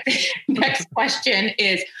 Right. Next question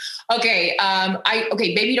is, okay,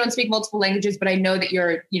 maybe you don't speak multiple languages, but I know that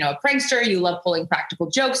you're, a prankster. You love pulling practical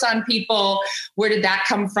jokes on people. Where did that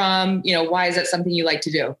come from? Why is that something you like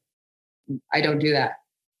to do? I don't do that.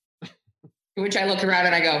 To which I look around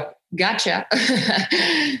and I go, gotcha.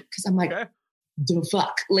 Because I'm the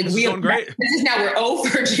fuck? This is now we're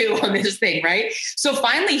overdue on this thing, right? So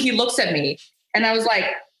finally he looks at me and I was like,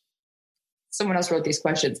 someone else wrote these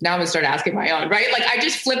questions. Now I'm going to start asking my own, right? I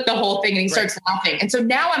just flipped the whole thing and he starts laughing. And so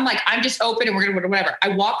now I'm just open and we're going to whatever. I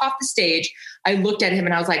walk off the stage. I looked at him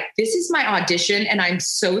and I was like, this is my audition. And I'm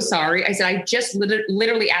so sorry. I said, I just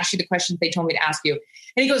literally asked you the questions they told me to ask you.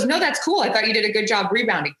 And he goes, no, that's cool. I thought you did a good job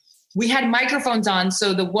rebounding. We had microphones on.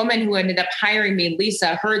 So the woman who ended up hiring me,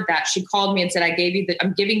 Lisa, heard that. She called me and said,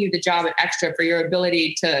 I'm giving you the job at Extra for your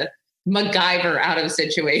ability to MacGyver out of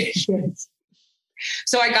situations.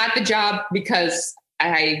 So I got the job because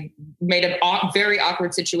I made a very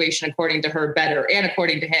awkward situation, according to her, better, and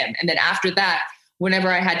according to him. And then after that, whenever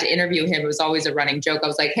I had to interview him, it was always a running joke. I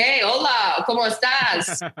was like, hey, hola, ¿cómo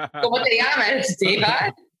estás? ¿Cómo te llamas,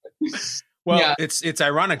 David? Well, it's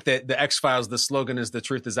ironic that the X-Files, the slogan is the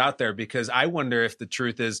truth is out there, because I wonder if the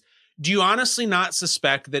truth is, do you honestly not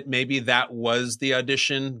suspect that maybe that was the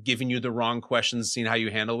audition, giving you the wrong questions, seeing how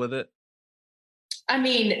you handle with it? I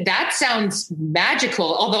mean, that sounds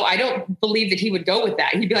magical, although I don't believe that he would go with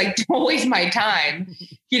that. He'd be like, don't waste my time,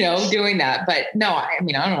 doing that. But no, I don't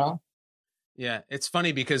know. Yeah, it's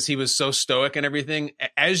funny because he was so stoic and everything.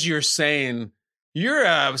 As you're saying,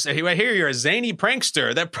 I hear you're a zany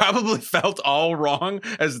prankster. That probably felt all wrong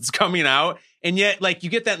as it's coming out. And yet, you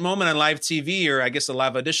get that moment on live TV, or I guess a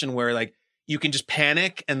live audition, where you can just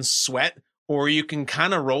panic and sweat, or you can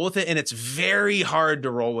kind of roll with it. And it's very hard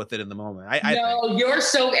to roll with it in the moment. You're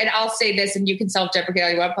so, and I'll say this, and you can self-deprecate all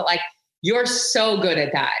you want, but you're so good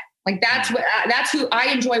at that. That's who I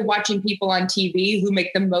enjoy watching people on TV who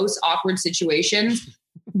make the most awkward situations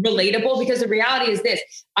relatable, because the reality is this: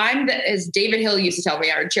 as David Hill used to tell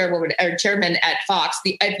me, our chairman at Fox,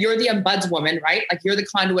 you're the ombudswoman, right? You're the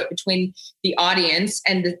conduit between the audience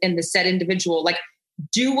and the said individual.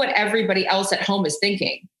 Do what everybody else at home is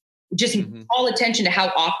thinking. just call attention to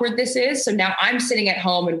how awkward this is. So now I'm sitting at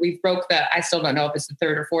home and we've broke I still don't know if it's the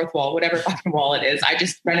third or fourth wall, whatever fucking wall it is. I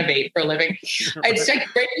just renovate for a living. It's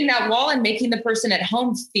like breaking that wall and making the person at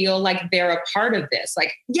home feel like they're a part of this.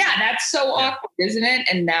 Like, yeah, that's so awkward, isn't it?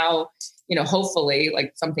 And now, hopefully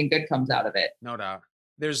like something good comes out of it. No doubt.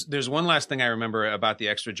 There's one last thing I remember about the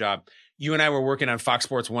extra job. You and I were working on Fox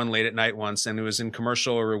Sports 1 late at night once, and it was in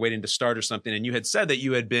commercial or we were waiting to start or something. And you had said that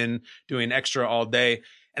you had been doing extra all day.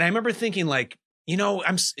 And I remember thinking like,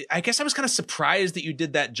 I guess I was kind of surprised that you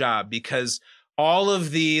did that job, because all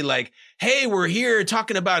of the like, hey, we're here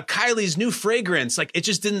talking about Kylie's new fragrance. Like, it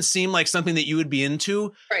just didn't seem like something that you would be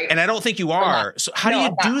into. Right. And I don't think you are. So how do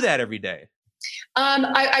you do that every day?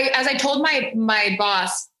 I as I told my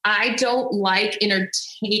boss, I don't like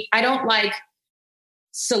I don't like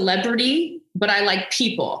celebrity, but I like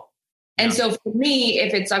people. And so for me,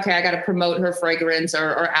 if it's okay, I got to promote her fragrance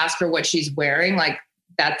or ask her what she's wearing, like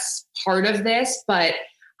that's part of this, but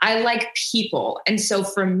I like people. And so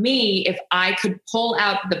for me, if I could pull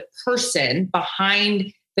out the person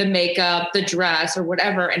behind the makeup, the dress or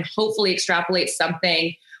whatever, and hopefully extrapolate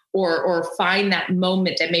something or find that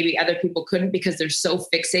moment that maybe other people couldn't because they're so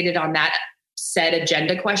fixated on that said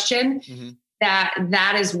agenda question,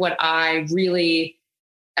 that is what I really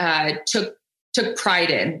took pride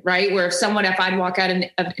in, right? Where if I'd walk out of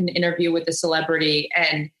an interview with a celebrity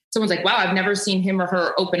and someone's like, wow, I've never seen him or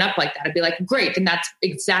her open up like that, I'd be like, great. Then that's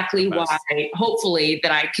exactly why, hopefully,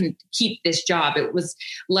 that I can keep this job. It was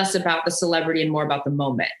less about the celebrity and more about the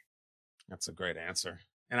moment. That's a great answer.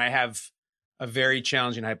 And I have a very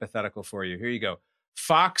challenging hypothetical for you. Here you go.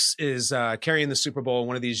 Fox is carrying the Super Bowl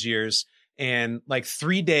one of these years. And like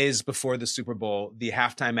 3 days before the Super Bowl, the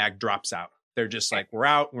halftime act drops out. They're just like, we're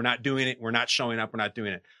out. We're not doing it. We're not showing up. We're not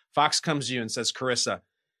doing it. Fox comes to you and says, Carissa,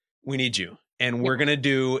 we need you. And we're going to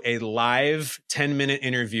do a live 10-minute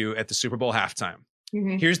interview at the Super Bowl halftime.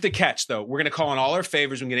 Here's the catch, though. We're going to call on all our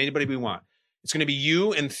favors. We can get anybody we want. It's going to be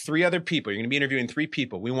you and 3 other people. You're going to be interviewing 3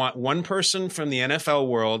 people. We want one person from the NFL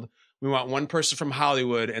world. We want one person from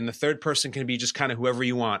Hollywood. And the third person can be just kind of whoever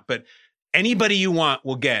you want. But anybody you want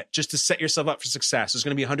will get, just to set yourself up for success. There's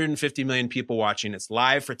going to be 150 million people watching. It's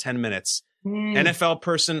live for 10 minutes. NFL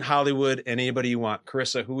person, Hollywood, and anybody you want.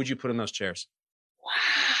 Carissa, who would you put in those chairs? Wow.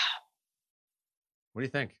 What do you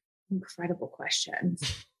think? Incredible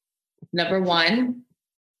questions. Number 1,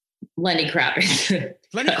 Lenny Kravitz.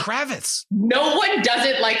 Lenny Kravitz. No one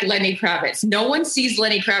doesn't like Lenny Kravitz. No one sees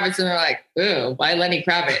Lenny Kravitz and they're like, "Ooh, why Lenny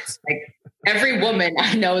Kravitz?" Like every woman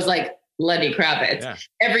I know is like Lenny Kravitz. Yeah.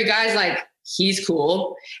 Every guy's like, he's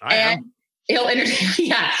cool, and he'll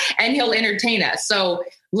entertain. And he'll entertain us. So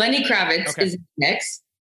Lenny Kravitz is next.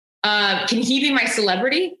 Can he be my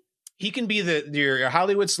celebrity? He can be your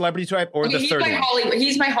Hollywood celebrity type or the third one.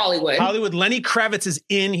 He's my Hollywood. Hollywood. Lenny Kravitz is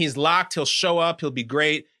in. He's locked. He'll show up. He'll be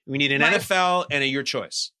great. We need an NFL and your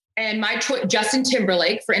choice. And my choice, Justin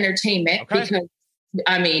Timberlake for entertainment. Okay. Because,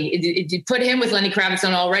 I mean, if you put him with Lenny Kravitz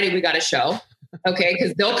on already, we got a show. Okay,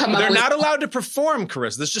 because they'll come up They're not allowed to perform,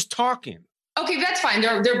 Carissa. There's just talking. Okay, that's fine.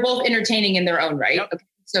 They're both entertaining in their own right. Yep. Okay.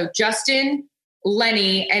 So Justin,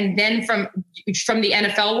 Lenny, and then from the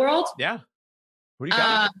NFL world. Yeah. Who do you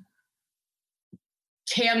got?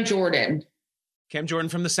 Cam Jordan. Cam Jordan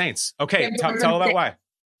from the Saints. Okay, tell about why.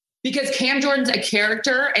 Because Cam Jordan's a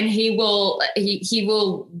character and he will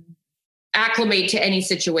acclimate to any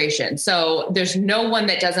situation. So there's no one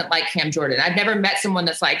that doesn't like Cam Jordan. I've never met someone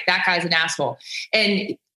that's like, that guy's an asshole.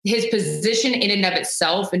 And his position in and of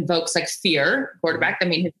itself invokes like fear. Quarterback, I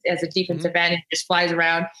mean, as a defensive end, he just flies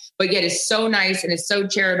around, but yet is so nice and is so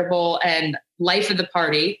charitable and life of the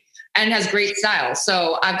party. And has great style.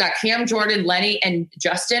 So I've got Cam Jordan, Lenny, and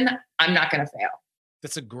Justin. I'm not going to fail.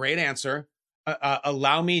 That's a great answer.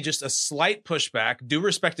 Allow me just a slight pushback. Due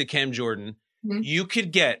respect to Cam Jordan. You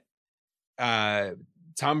could get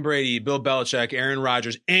Tom Brady, Bill Belichick, Aaron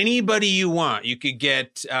Rodgers, anybody you want. You could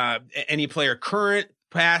get any player, current,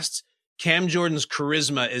 past. Cam Jordan's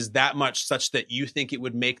charisma is that much such that you think it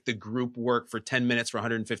would make the group work for 10 minutes for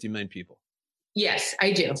 150 million people. Yes,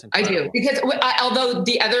 I do. I do. Because although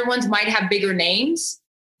the other ones might have bigger names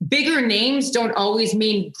don't always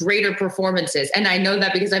mean greater performances. And I know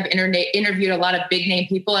that because I've interviewed a lot of big name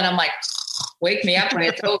people and I'm like, wake me up when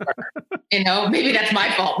it's over. Maybe that's my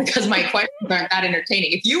fault because my questions aren't that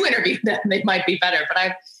entertaining. If you interview them, they might be better.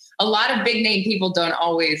 But a lot of big name people don't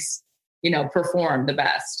always, perform the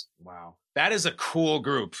best. Wow. That is a cool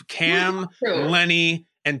group. Cam, Lenny,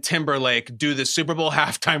 and Timberlake do the Super Bowl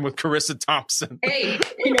halftime with Carissa Thompson. Hey,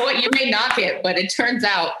 you know what? You may knock it, but it turns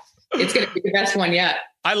out It's going to be the best one yet.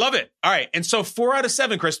 I love it. All right. And so 4 out of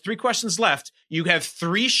 7, Chris, 3 questions left. You have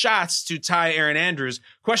 3 shots to tie Erin Andrews.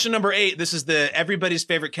 Question number 8. This is the everybody's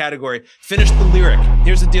favorite category. Finish the lyric.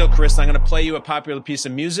 Here's the deal, Chris. I'm going to play you a popular piece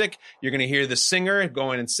of music. You're going to hear the singer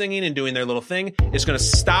going and singing and doing their little thing. It's going to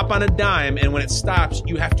stop on a dime. And when it stops,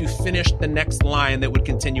 you have to finish the next line that would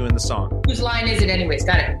continue in the song. Whose line is it anyways?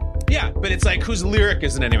 Got it. Yeah, but it's like whose lyric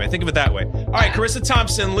is it anyway? Think of it that way. All right, Carissa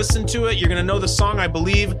Thompson, listen to it. You're going to know the song, I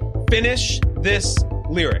believe. Finish this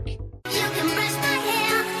lyric.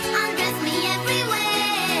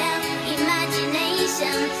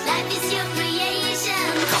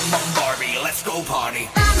 Go party.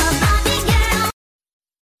 I'm a Barbie girl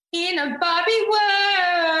in a Barbie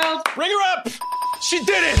world. Bring her up. She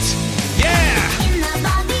did it. Yeah. In the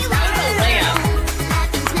Barbie world.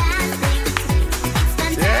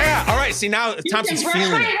 Yeah. All right. See, now Thompson's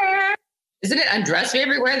feeling it. Isn't it Undress Me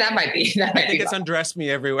Everywhere? That might be. I think it's Undress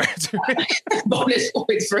Me Everywhere. Bonus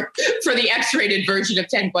points for the X-rated version of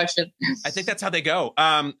 10 questions. I think that's how they go.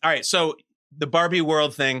 All right. So the Barbie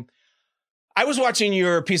world thing. I was watching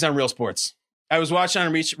your piece on Real Sports. I was watching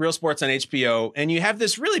on Real Sports on HBO, and you have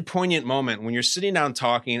this really poignant moment when you're sitting down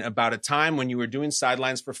talking about a time when you were doing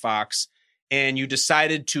sidelines for Fox and you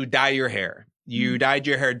decided to dye your hair. You dyed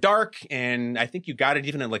your hair dark, and I think you got it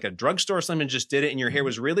even at like a drugstore or something, just did it, and your hair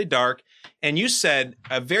was really dark. And you said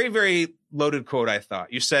a very, very loaded quote, I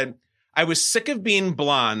thought. You said, I was sick of being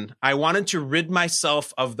blonde. I wanted to rid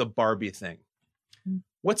myself of the Barbie thing.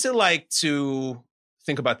 What's it like to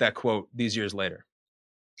think about that quote these years later?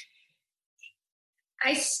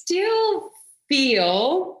 I still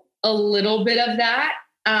feel a little bit of that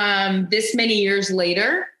this many years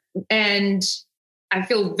later. And I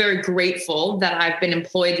feel very grateful that I've been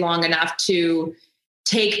employed long enough to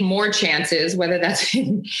take more chances, whether that's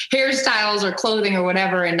in hairstyles or clothing or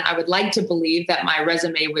whatever. And I would like to believe that my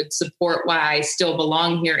resume would support why I still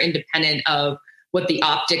belong here, independent of what the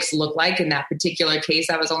optics look like. In that particular case,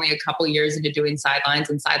 I was only a couple years into doing sidelines,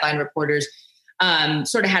 and sideline reporters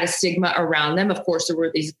sort of had a stigma around them. Of course, there were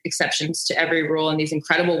these exceptions to every rule, and these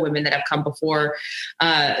incredible women that have come before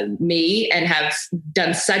me and have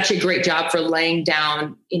done such a great job for laying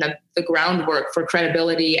down, the groundwork for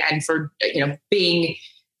credibility and for, being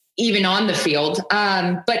even on the field.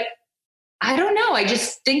 But I don't know. I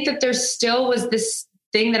just think that there still was this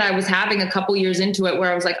thing that I was having a couple years into it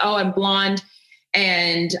where I was like, oh, I'm blonde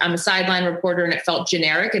and I'm a sideline reporter, and it felt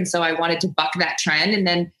generic. And so I wanted to buck that trend. And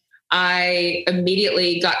then I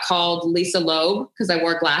immediately got called Lisa Loeb because I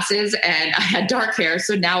wore glasses and I had dark hair.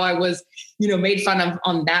 So now I was, made fun of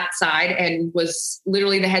on that side, and was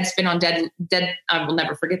literally the headspin on Dead. I will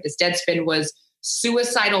never forget this. Deadspin was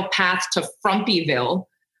Suicidal Path to Frumpyville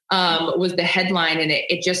was the headline. And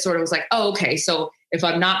it just sort of was like, oh, okay. So if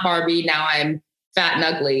I'm not Barbie, now I'm fat and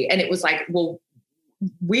ugly. And it was like, well,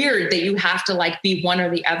 weird that you have to like be one or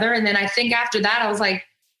the other. And then I think after that, I was like,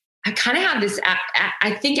 I kind of have this,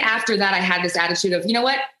 I think after that, I had this attitude of, you know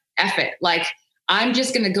what, F it. Like, I'm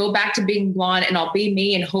just going to go back to being blonde, and I'll be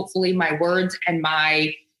me. And hopefully my words and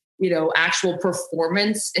my, actual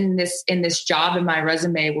performance in this job and my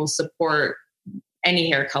resume will support any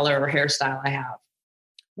hair color or hairstyle I have.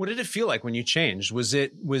 What did it feel like when you changed? Was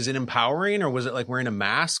it empowering, or was it like wearing a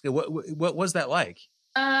mask? What was that like?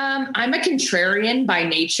 I'm a contrarian by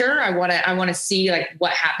nature. I want to see like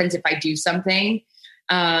what happens if I do something.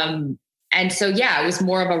 And so, yeah, it was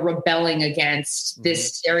more of a rebelling against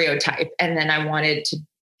this stereotype. And then I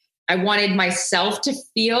wanted myself to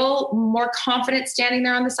feel more confident standing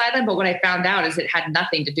there on the sideline. But what I found out is it had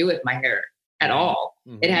nothing to do with my hair at all.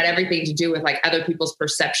 Mm-hmm. It had everything to do with like other people's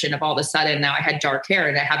perception of all of a sudden now I had dark hair,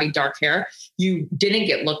 and having dark hair, you didn't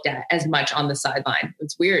get looked at as much on the sideline.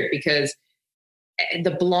 It's weird because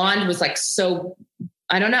the blonde was like, so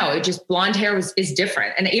I don't know. It just, blonde hair is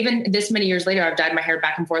different. And even this many years later, I've dyed my hair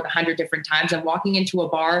back and forth 100 different times. And walking into a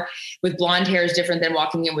bar with blonde hair is different than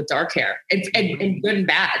walking in with dark hair. It's and good and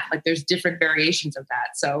bad. Like, there's different variations of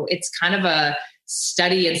that. So it's kind of a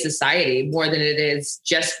study in society more than it is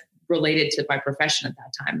just related to my profession at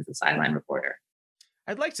that time as a sideline reporter.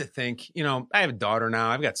 I'd like to think, I have a daughter now.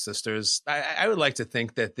 I've got sisters. I would like to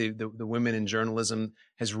think that the women in journalism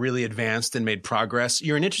has really advanced and made progress.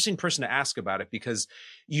 You're an interesting person to ask about it because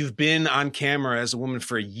you've been on camera as a woman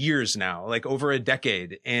for years now, like over a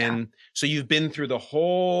decade. And so you've been through the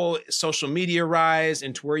whole social media rise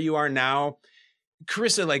and to where you are now.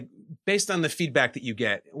 Carissa, like, based on the feedback that you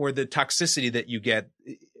get or the toxicity that you get,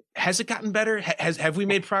 has it gotten better? Have we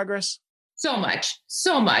made progress? So much,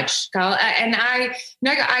 Kyle. And I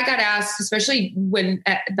got asked, especially when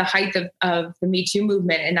at the height of the Me Too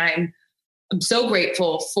movement, and I'm I'm so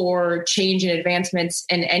grateful for change and advancements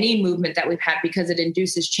and any movement that we've had because it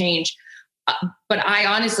induces change. But I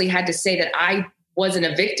honestly had to say that I wasn't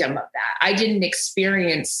a victim of that. I didn't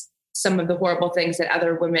experience some of the horrible things that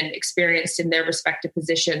other women experienced in their respective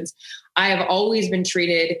positions. I have always been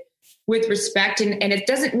treated with respect. And it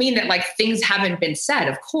doesn't mean that like things haven't been said,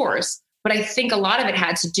 of course. But I think a lot of it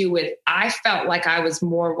had to do with, I felt like I was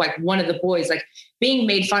more like one of the boys, like being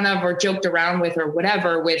made fun of or joked around with or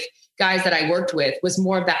whatever with guys that I worked with was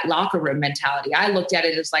more of that locker room mentality. I looked at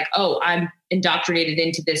it as like, oh, I'm indoctrinated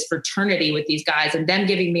into this fraternity with these guys and them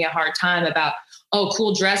giving me a hard time about, oh,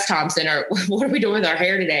 cool dress, Thompson, or what are we doing with our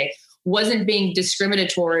hair today? Wasn't being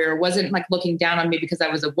discriminatory or wasn't like looking down on me because I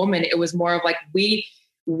was a woman. It was more of like, we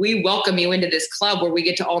welcome you into this club where we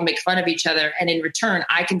get to all make fun of each other. And in return,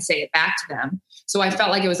 I can say it back to them. So I felt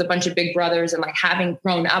like it was a bunch of big brothers and like having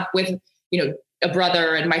grown up with, a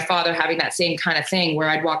brother and my father having that same kind of thing where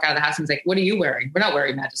I'd walk out of the house and be like, what are you wearing? We're not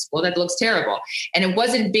wearing that to school. That looks terrible. And it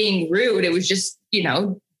wasn't being rude. It was just,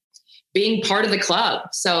 being part of the club.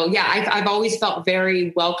 So yeah, I've always felt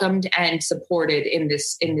very welcomed and supported in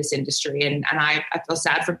this industry. And I feel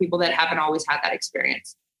sad for people that haven't always had that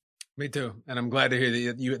experience. Me too. And I'm glad to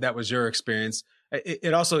hear that that was your experience.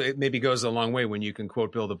 It also maybe goes a long way when you can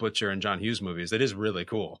quote Bill the Butcher and John Hughes movies. It is really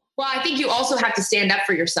cool. Well, I think you also have to stand up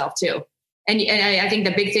for yourself too. And I think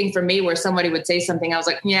the big thing for me where somebody would say something, I was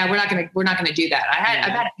like, yeah, we're not going to do that.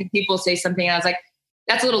 I've had people say something and I was like,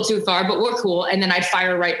 that's a little too far, but we're cool. And then I'd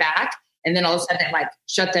fire right back. And then all of a sudden like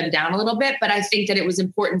shut them down a little bit. But I think that it was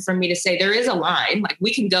important for me to say there is a line, like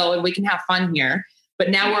we can go and we can have fun here, but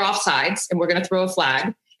now we're off sides and we're going to throw a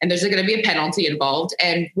flag and there's going to be a penalty involved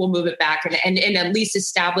and we'll move it back and at least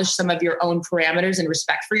establish some of your own parameters and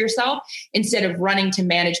respect for yourself instead of running to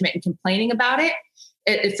management and complaining about it.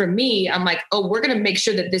 For me, I'm like, oh, we're going to make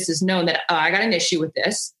sure that this is known that I got an issue with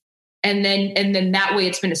this. And then that way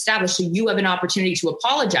it's been established. So you have an opportunity to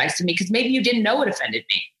apologize to me because maybe you didn't know it offended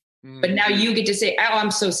me. But now you get to say, oh, I'm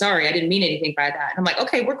so sorry. I didn't mean anything by that. And I'm like,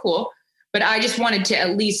 okay, we're cool. But I just wanted to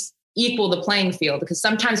at least equal the playing field because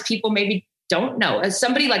sometimes people maybe don't know. As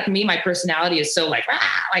somebody like me, my personality is so like,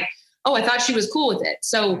 oh, I thought she was cool with it.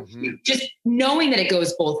 So just knowing that it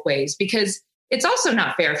goes both ways because it's also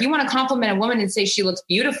not fair. If you want to compliment a woman and say she looks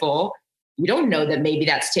beautiful, you don't know that maybe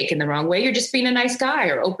that's taken the wrong way. You're just being a nice guy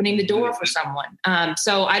or opening the door for someone.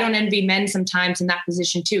 So I don't envy men sometimes in that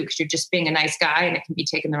position too, because you're just being a nice guy and it can be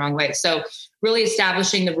taken the wrong way. So really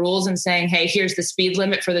establishing the rules and saying, hey, here's the speed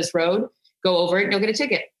limit for this road. Go over it and you'll get a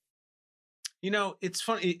ticket. It's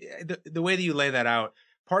funny, the way that you lay that out,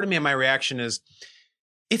 part of me and my reaction is,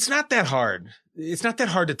 it's not that hard. It's not that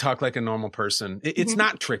hard to talk like a normal person. It's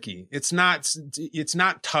not tricky. It's not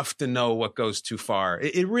tough to know what goes too far.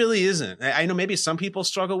 It really isn't. I know maybe some people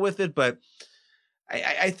struggle with it, but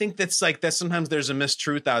I think that sometimes there's a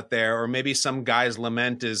mistruth out there, or maybe some guy's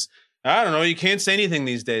lament is, I don't know, you can't say anything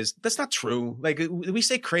these days. That's not true. Like we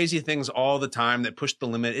say crazy things all the time that push the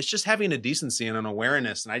limit. It's just having a decency and an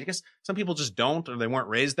awareness. And I guess some people just don't, or they weren't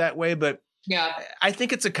raised that way, but yeah, I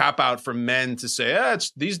think it's a cop out for men to say, it's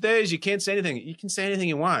these days you can't say anything. You can say anything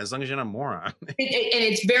you want as long as you're not a moron. And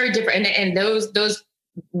it's very different. And those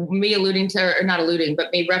me alluding to, or not alluding,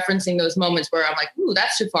 but me referencing those moments where I'm like, ooh,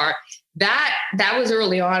 that's too far. That was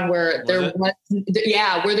early on where there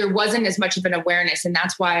wasn't as much of an awareness. And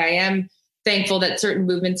that's why I am thankful that certain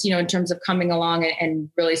movements, in terms of coming along and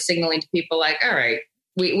really signaling to people like, all right,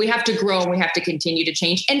 we have to grow and we have to continue to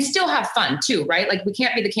change and still have fun too, right? Like we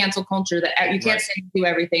can't be the cancel culture that you can't say do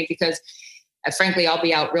everything because frankly, I'll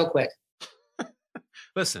be out real quick.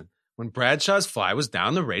 Listen, when Bradshaw's fly was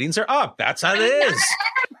down, the ratings are up. That's how it is.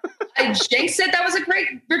 Jake said that was a great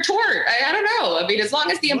retort. I don't know. I mean, as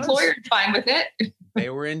long as the employer is fine with it. They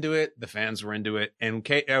were into it. The fans were into it. And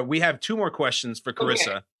we have 2 more questions for Carissa.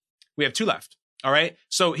 Okay. We have 2 left. All right.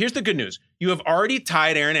 So here's the good news. You have already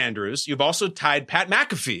tied Erin Andrews. You've also tied Pat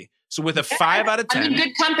McAfee. So with a 5 out of 10. I'm in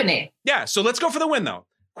good company. Yeah. So let's go for the win, though.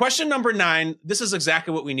 Question number 9. This is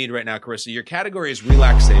exactly what we need right now, Carissa. Your category is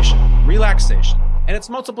relaxation. Relaxation. And it's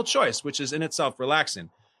multiple choice, which is in itself relaxing.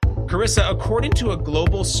 Carissa, according to a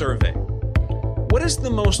global survey, what is the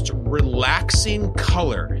most relaxing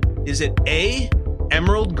color? Is it A,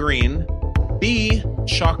 emerald green, B,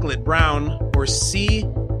 chocolate brown, or C,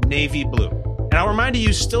 navy blue? And I'll remind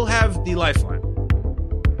you still have the lifeline.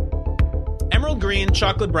 Emerald green,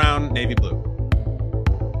 chocolate brown, navy blue.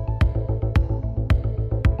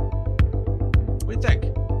 What do you think?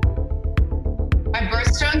 My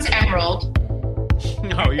birthstone's emerald.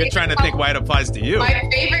 No, you're trying to think why it applies to you. My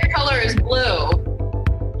favorite color is blue.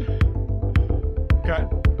 Okay.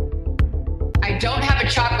 I don't have a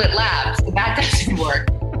chocolate lab, so that doesn't work.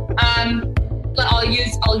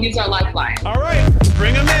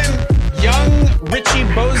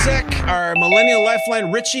 Millennial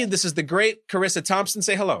Lifeline, Richie. This is the great Carissa Thompson.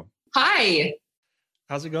 Say hello. Hi.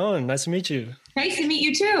 How's it going? Nice to meet you. Nice to meet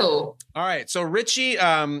you too. All right. So Richie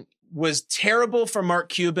was terrible for Mark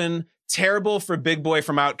Cuban, terrible for Big Boy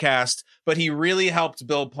from Outkast, but he really helped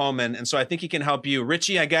Bill Pullman. And so I think he can help you.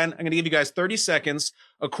 Richie, again, I'm going to give you guys 30 seconds.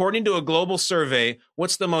 According to a global survey,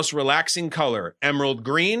 what's the most relaxing color? Emerald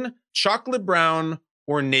green, chocolate brown,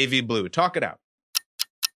 or navy blue? Talk it out.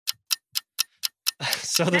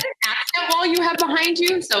 So the accent wall you have behind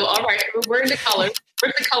you. So, all right, we're in the color.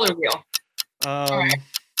 Where's the color wheel? All right.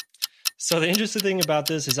 So the interesting thing about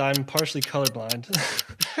this is I'm partially colorblind,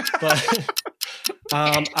 but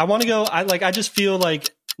I want to go. I just feel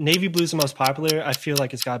like navy blue is the most popular. I feel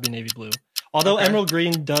like it's got to be navy blue. Although emerald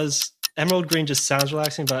green just sounds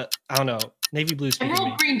relaxing, but I don't know. Navy blue.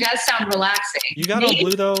 Emerald green does sound relaxing. You got on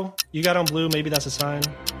blue though. You got on blue. Maybe that's a sign.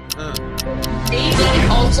 Navy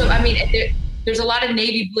also. I mean, there's a lot of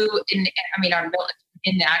navy blue in the actual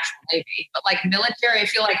Navy, but like military, I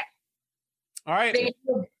feel like. All right.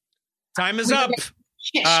 Time is up.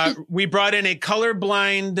 We brought in a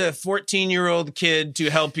colorblind 14-year-old kid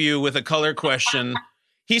to help you with a color question.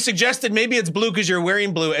 He suggested maybe it's blue because you're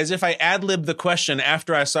wearing blue, as if I ad-libbed the question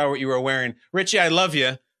after I saw what you were wearing. Richie, I love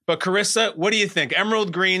you. But Carissa, what do you think?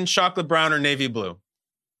 Emerald green, chocolate brown, or navy blue?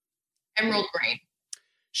 Emerald green.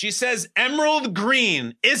 She says emerald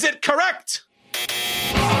green. Is it correct? It's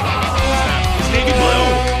navy blue.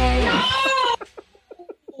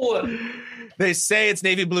 No! They say it's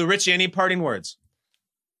navy blue. Richie, any parting words?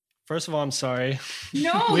 First of all, I'm sorry.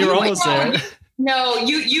 No, we were almost there. No,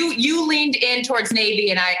 you leaned in towards navy,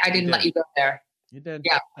 and I didn't let you go there. You did.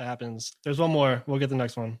 Yeah, that happens. There's one more. We'll get the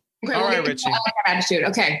next one. Okay, all right, Richie. Attitude.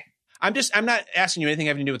 Okay. I'm not asking you anything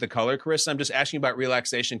having to do with the color, Carissa. I'm just asking about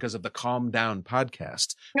relaxation because of the Calm Down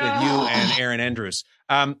podcast with you and Aaron Andrews.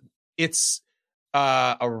 It's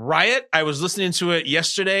a riot. I was listening to it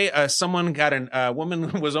yesterday. Someone got a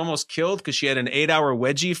woman was almost killed because she had an 8-hour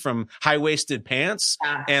wedgie from high-waisted pants.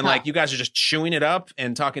 And like you guys are just chewing it up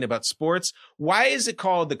and talking about sports. Why is it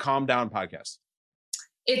called the Calm Down podcast?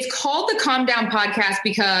 It's called the Calm Down podcast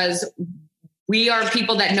because we are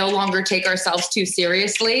people that no longer take ourselves too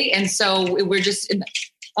seriously. And so we're just,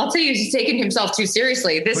 I'll tell you, he's taking himself too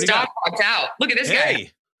seriously. This dog walked out. Look at this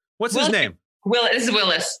guy. What's his name? This is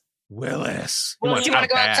Willis. Willis. Willis, you want to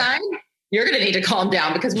go outside? You're going to need to calm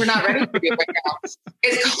down because we're not ready for you right now.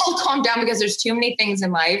 It's called Calm Down because there's too many things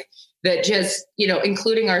in life that just,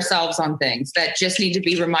 including ourselves on things that just need to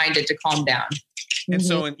be reminded to calm down. And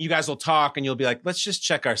so you guys will talk and you'll be like, let's just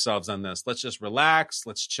check ourselves on this. Let's just relax.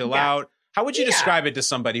 Let's chill out. How would you describe it to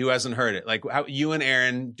somebody who hasn't heard it? Like how you and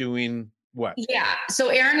Aaron doing what? Yeah. So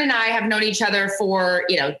Aaron and I have known each other for,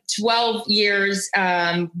 12 years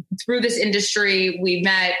through this industry. We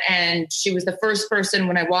met and she was the first person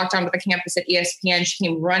when I walked onto the campus at ESPN. She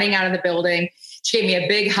came running out of the building. She gave me a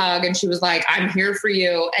big hug and she was like, I'm here for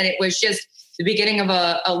you. And it was just the beginning of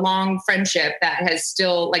a long friendship that has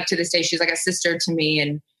still, like to this day, she's like a sister to me,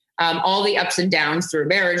 and all the ups and downs through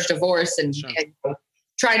marriage, divorce, and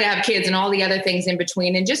trying to have kids and all the other things in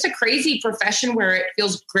between, and just a crazy profession where it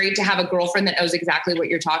feels great to have a girlfriend that knows exactly what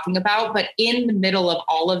you're talking about. But in the middle of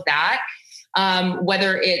all of that,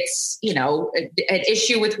 whether it's, an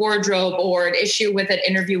issue with wardrobe or an issue with an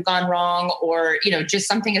interview gone wrong, or, just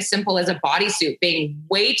something as simple as a bodysuit being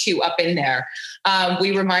way too up in there,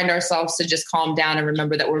 we remind ourselves to just calm down and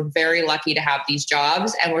remember that we're very lucky to have these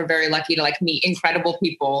jobs, and we're very lucky to meet incredible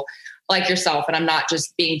people like yourself. And I'm not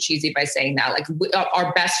just being cheesy by saying that.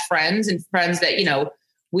 Our best friends and friends that,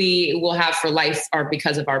 we will have for life are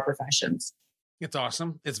because of our professions. It's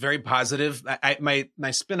awesome. It's very positive. My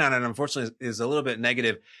spin on it, unfortunately, is a little bit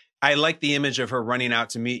negative. I like the image of her running out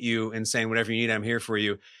to meet you and saying, whatever you need, I'm here for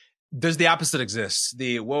you. Does the opposite exist?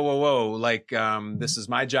 The whoa, this is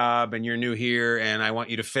my job and you're new here and I want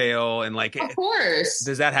you to fail. And of course.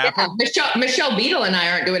 Does that happen? Yeah, Michelle Beadle and I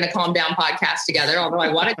aren't doing a Calm Down podcast together, although I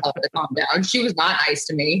want to tell her to calm down. She was not nice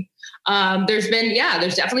to me. There's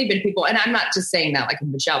definitely been people, and I'm not just saying that like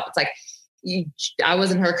Michelle, it's like, I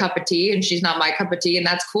wasn't her cup of tea and she's not my cup of tea, and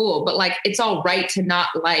that's cool. But it's all right to not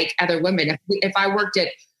like other women. If I worked at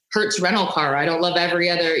Hertz rental car, I don't love every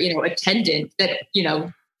other, attendant that,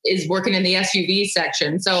 is working in the SUV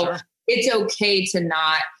section. So It's okay to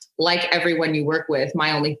not like everyone you work with.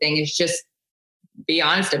 My only thing is just be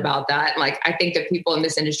honest about that. I think that people in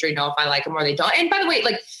this industry know if I like them or they don't. And by the way,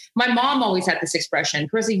 my mom always had this expression,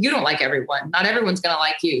 Carissa, you don't like everyone. Not everyone's going to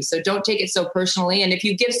like you. So don't take it so personally. And if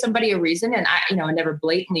you give somebody a reason, and I never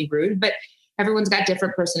blatantly rude, but everyone's got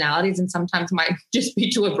different personalities and sometimes might just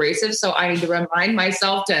be too abrasive. So I need to remind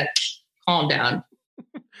myself to calm down.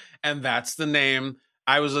 And that's the name.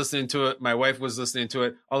 I was listening to it. My wife was listening to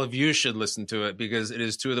it. All of you should listen to it because it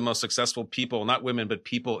is two of the most successful people, not women, but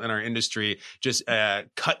people in our industry, just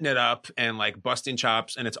cutting it up and like busting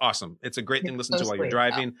chops. And it's awesome. It's a great thing to listen to while you're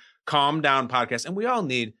driving. Calm Down podcast. And we all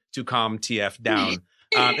need to calm TF down,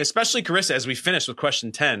 especially Carissa, as we finish with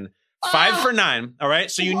question 10. 5 for 9. All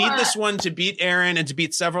right. So you need this one to beat Aaron and to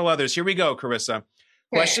beat several others. Here we go, Carissa.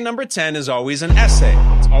 Question number 10 is always an essay.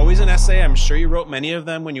 It's always an essay. I'm sure you wrote many of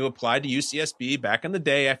them when you applied to UCSB back in the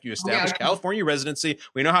day after you established California residency.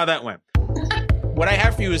 We know how that went. What I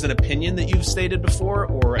have for you is an opinion that you've stated before,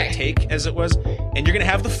 or a take as it was, and you're going to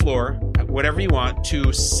have the floor, whatever you want,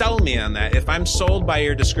 to sell me on that. If I'm sold by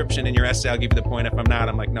your description in your essay, I'll give you the point. If I'm not,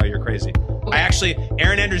 I'm like, no, you're crazy.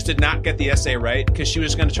 Erin Andrews did not get the essay right because she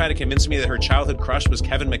was going to try to convince me that her childhood crush was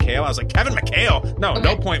Kevin McHale. I was like, Kevin McHale? No,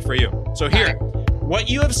 no point for you. So here. What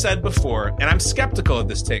you have said before, and I'm skeptical of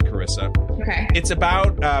this take, Carissa. Okay. It's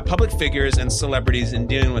about public figures and celebrities and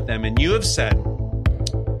dealing with them. And you have said,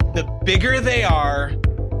 the bigger they are,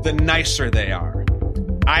 the nicer they are.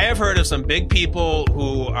 I have heard of some big people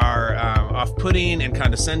who are off-putting and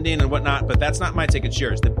condescending and whatnot, but that's not my take, it's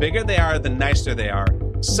yours. The bigger they are, the nicer they are.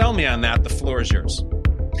 Sell me on that. The floor is yours.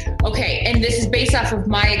 Okay, and this is based off of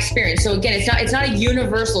my experience. So again, it's not a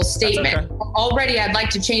universal statement. Okay. Already, I'd like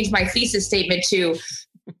to change my thesis statement to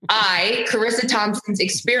Carissa Thompson's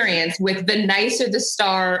experience with the nicer the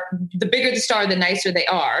star, the bigger the star, the nicer they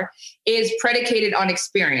are, is predicated on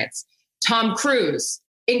experience. Tom Cruise,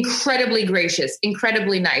 incredibly gracious,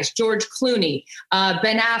 incredibly nice. George Clooney,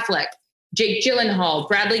 Ben Affleck, Jake Gyllenhaal,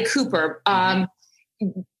 Bradley Cooper, Meryl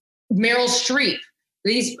Streep.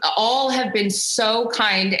 These all have been so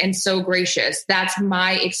kind and so gracious. That's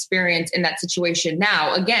my experience in that situation.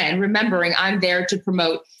 Now, again, remembering I'm there to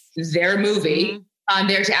promote their movie. Mm-hmm. I'm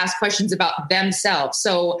there to ask questions about themselves.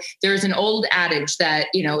 So there's an old adage that,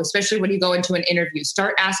 especially when you go into an interview,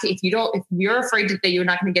 start asking, if you're afraid that you're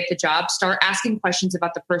not going to get the job, start asking questions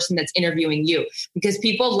about the person that's interviewing you, because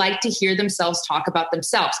people like to hear themselves talk about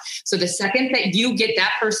themselves. So the second that you get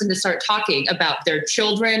that person to start talking about their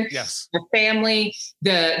children, their family,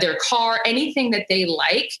 their car, anything that they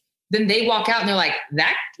like, then they walk out and they're like,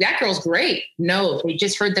 that girl's great. No, they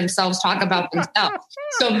just heard themselves talk about themselves.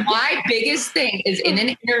 So my biggest thing is in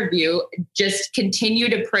an interview, just continue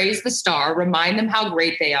to praise the star, remind them how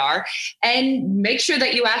great they are, and make sure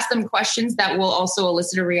that you ask them questions that will also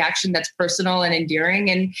elicit a reaction that's personal and endearing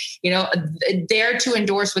and, dare to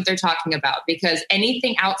endorse what they're talking about. Because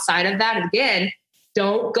anything outside of that, again,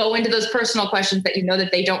 don't go into those personal questions that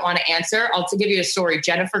that they don't want to answer. I'll give you a story.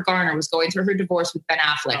 Jennifer Garner was going through her divorce with Ben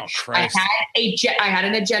Affleck. Oh, I had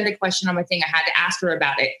an agenda question on my thing. I had to ask her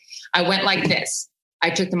about it. I went like this. I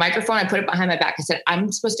took the microphone. I put it behind my back. I said,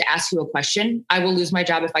 I'm supposed to ask you a question. I will lose my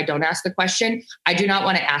job if I don't ask the question. I do not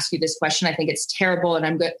want to ask you this question. I think it's terrible. And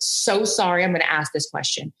I'm so sorry. I'm going to ask this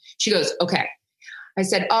question. She goes, okay. I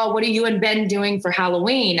said, oh, what are you and Ben doing for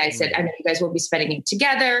Halloween? I said, I know you guys will be spending it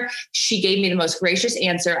together. She gave me the most gracious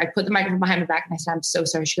answer. I put the microphone behind my back and I said, I'm so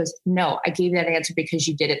sorry. She goes, no, I gave you that answer because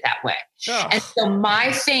you did it that way. Oh. And so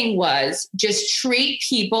my thing was just treat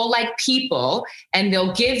people like people, and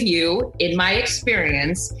they'll give you, in my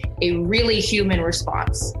experience, a really human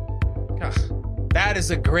response. That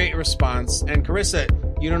is a great response. And Carissa,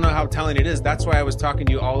 you don't know how telling it is. That's why I was talking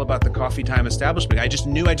to you all about the Coffee Time Establishment. I just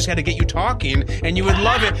knew I just had to get you talking and you would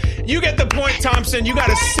love it. You get the point, Thompson. You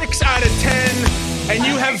got a 6 out of 10 and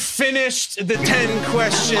you have finished the 10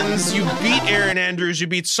 questions. You beat Erin Andrews. You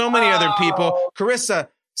beat so many other people. Carissa,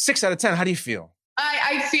 6 out of 10. How do you feel?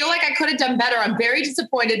 I feel like I could have done better. I'm very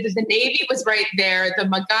disappointed that the Navy was right there. The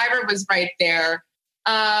MacGyver was right there.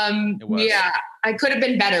 Yeah, I could have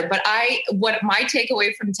been better, but what my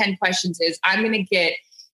takeaway from 10 questions is I'm going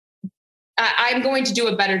to do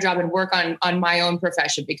a better job and work on my own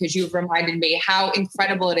profession, because you've reminded me how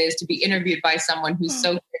incredible it is to be interviewed by someone who's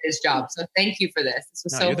so good at his job. So thank you for this. This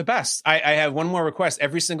was you're the best. I have one more request.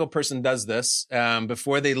 Every single person does this.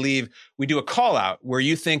 Before they leave, we do a call out where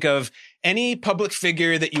you think of any public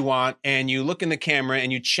figure that you want and you look in the camera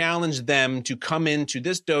and you challenge them to come into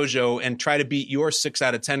this dojo and try to beat your 6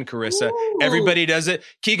 out of 10, Carissa. Ooh. Everybody does it.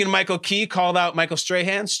 Keegan-Michael Key called out Michael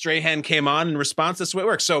Strahan. Strahan came on in response. That's the way it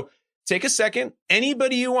works. So take a second.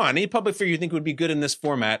 Anybody you want, any public figure you think would be good in this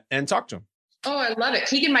format, and talk to him. Oh, I love it.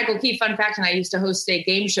 Keegan-Michael Key, fun fact, and I used to host a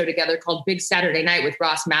game show together called Big Saturday Night with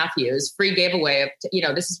Ross Matthews. Free giveaway.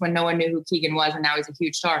 This is when no one knew who Keegan was, and now he's a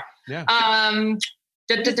huge star. Yeah. What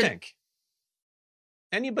do you think?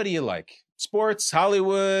 Anybody you like. Sports,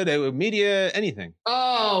 Hollywood, media, anything.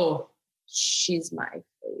 Oh, she's my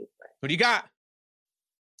favorite. What do you got?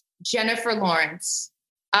 Jennifer Lawrence.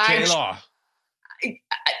 J-Law.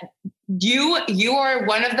 You are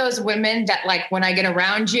one of those women that, like, when I get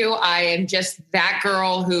around you, I am just that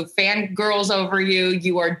girl who fangirls over you.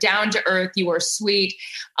 You are down to earth. You are sweet.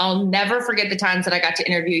 I'll never forget the times that I got to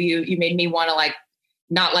interview you. You made me want to, like,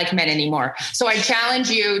 not like men anymore. So I challenge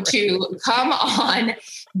you to come on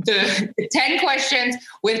the 10 questions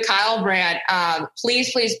with Kyle Brandt.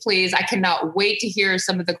 Please, please, please. I cannot wait to hear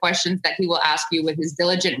some of the questions that he will ask you with his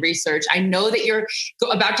diligent research. I know that you're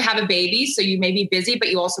about to have a baby, so you may be busy, but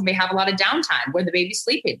you also may have a lot of downtime where the baby's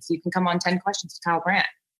sleeping. So you can come on 10 questions with Kyle Brandt.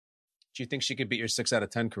 Do you think she could beat your 6 out of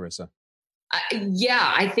 10, Carissa?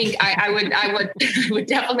 Yeah, I think I would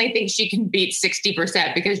definitely think she can beat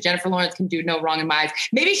 60% because Jennifer Lawrence can do no wrong in my eyes.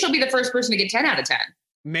 Maybe she'll be the first person to get 10 out of 10.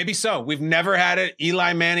 Maybe so. We've never had it.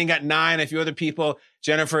 Eli Manning got 9. A few other people.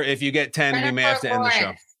 Jennifer, if you get 10, we may have to end the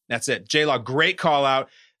show. That's it. J-Law, great call out.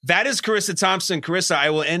 That is Carissa Thompson. Carissa, I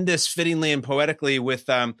will end this fittingly and poetically with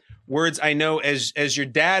words I know, as your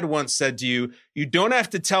dad once said to you, you don't have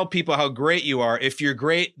to tell people how great you are. If you're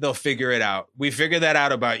great, they'll figure it out. We figured that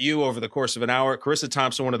out about you over the course of an hour. Carissa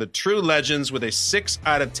Thompson, one of the true legends with a 6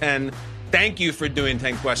 out of 10. Thank you for doing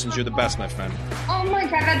 10 questions. You're the best, my friend. Oh my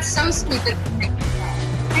God, that's so sweet.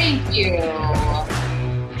 Thank you.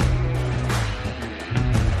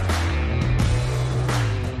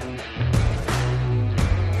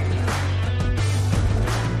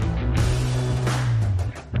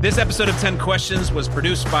 This episode of 10 Questions was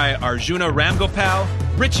produced by Arjuna Ramgopal,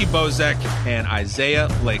 Richie Bozek, and Isaiah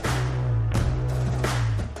Lake.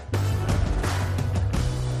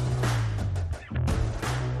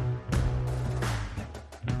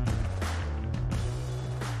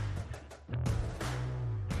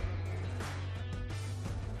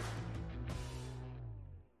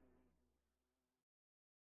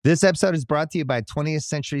 This episode is brought to you by 20th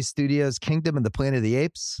Century Studios' Kingdom of the Planet of the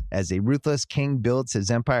Apes. As a ruthless king builds his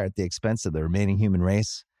empire at the expense of the remaining human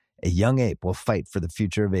race, a young ape will fight for the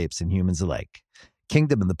future of apes and humans alike.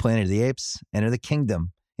 Kingdom of the Planet of the Apes. Enter the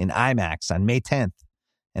kingdom in IMAX on May 10th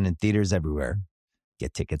and in theaters everywhere.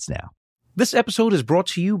 Get tickets now. This episode is brought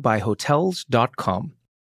to you by Hotels.com.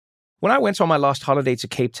 When I went on my last holiday to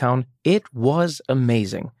Cape Town, it was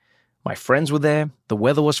amazing. My friends were there, the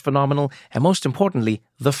weather was phenomenal, and most importantly,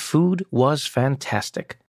 the food was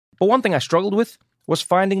fantastic. But one thing I struggled with was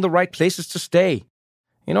finding the right places to stay.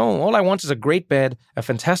 You know, all I want is a great bed, a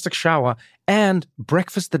fantastic shower, and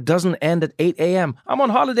breakfast that doesn't end at 8 a.m. I'm on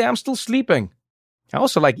holiday, I'm still sleeping. I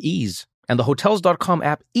also like ease, and the Hotels.com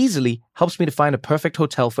app easily helps me to find a perfect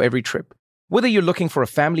hotel for every trip. Whether you're looking for a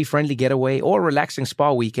family-friendly getaway or a relaxing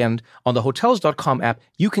spa weekend, on the Hotels.com app,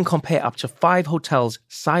 you can compare up to 5 hotels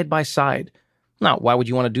side by side. Now, why would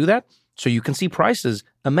you want to do that? So you can see prices,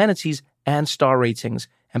 amenities, and star ratings.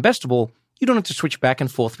 And best of all, you don't have to switch back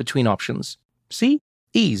and forth between options. See?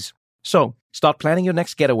 Ease. So, start planning your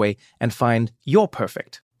next getaway and find your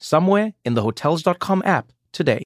perfect somewhere in the Hotels.com app today.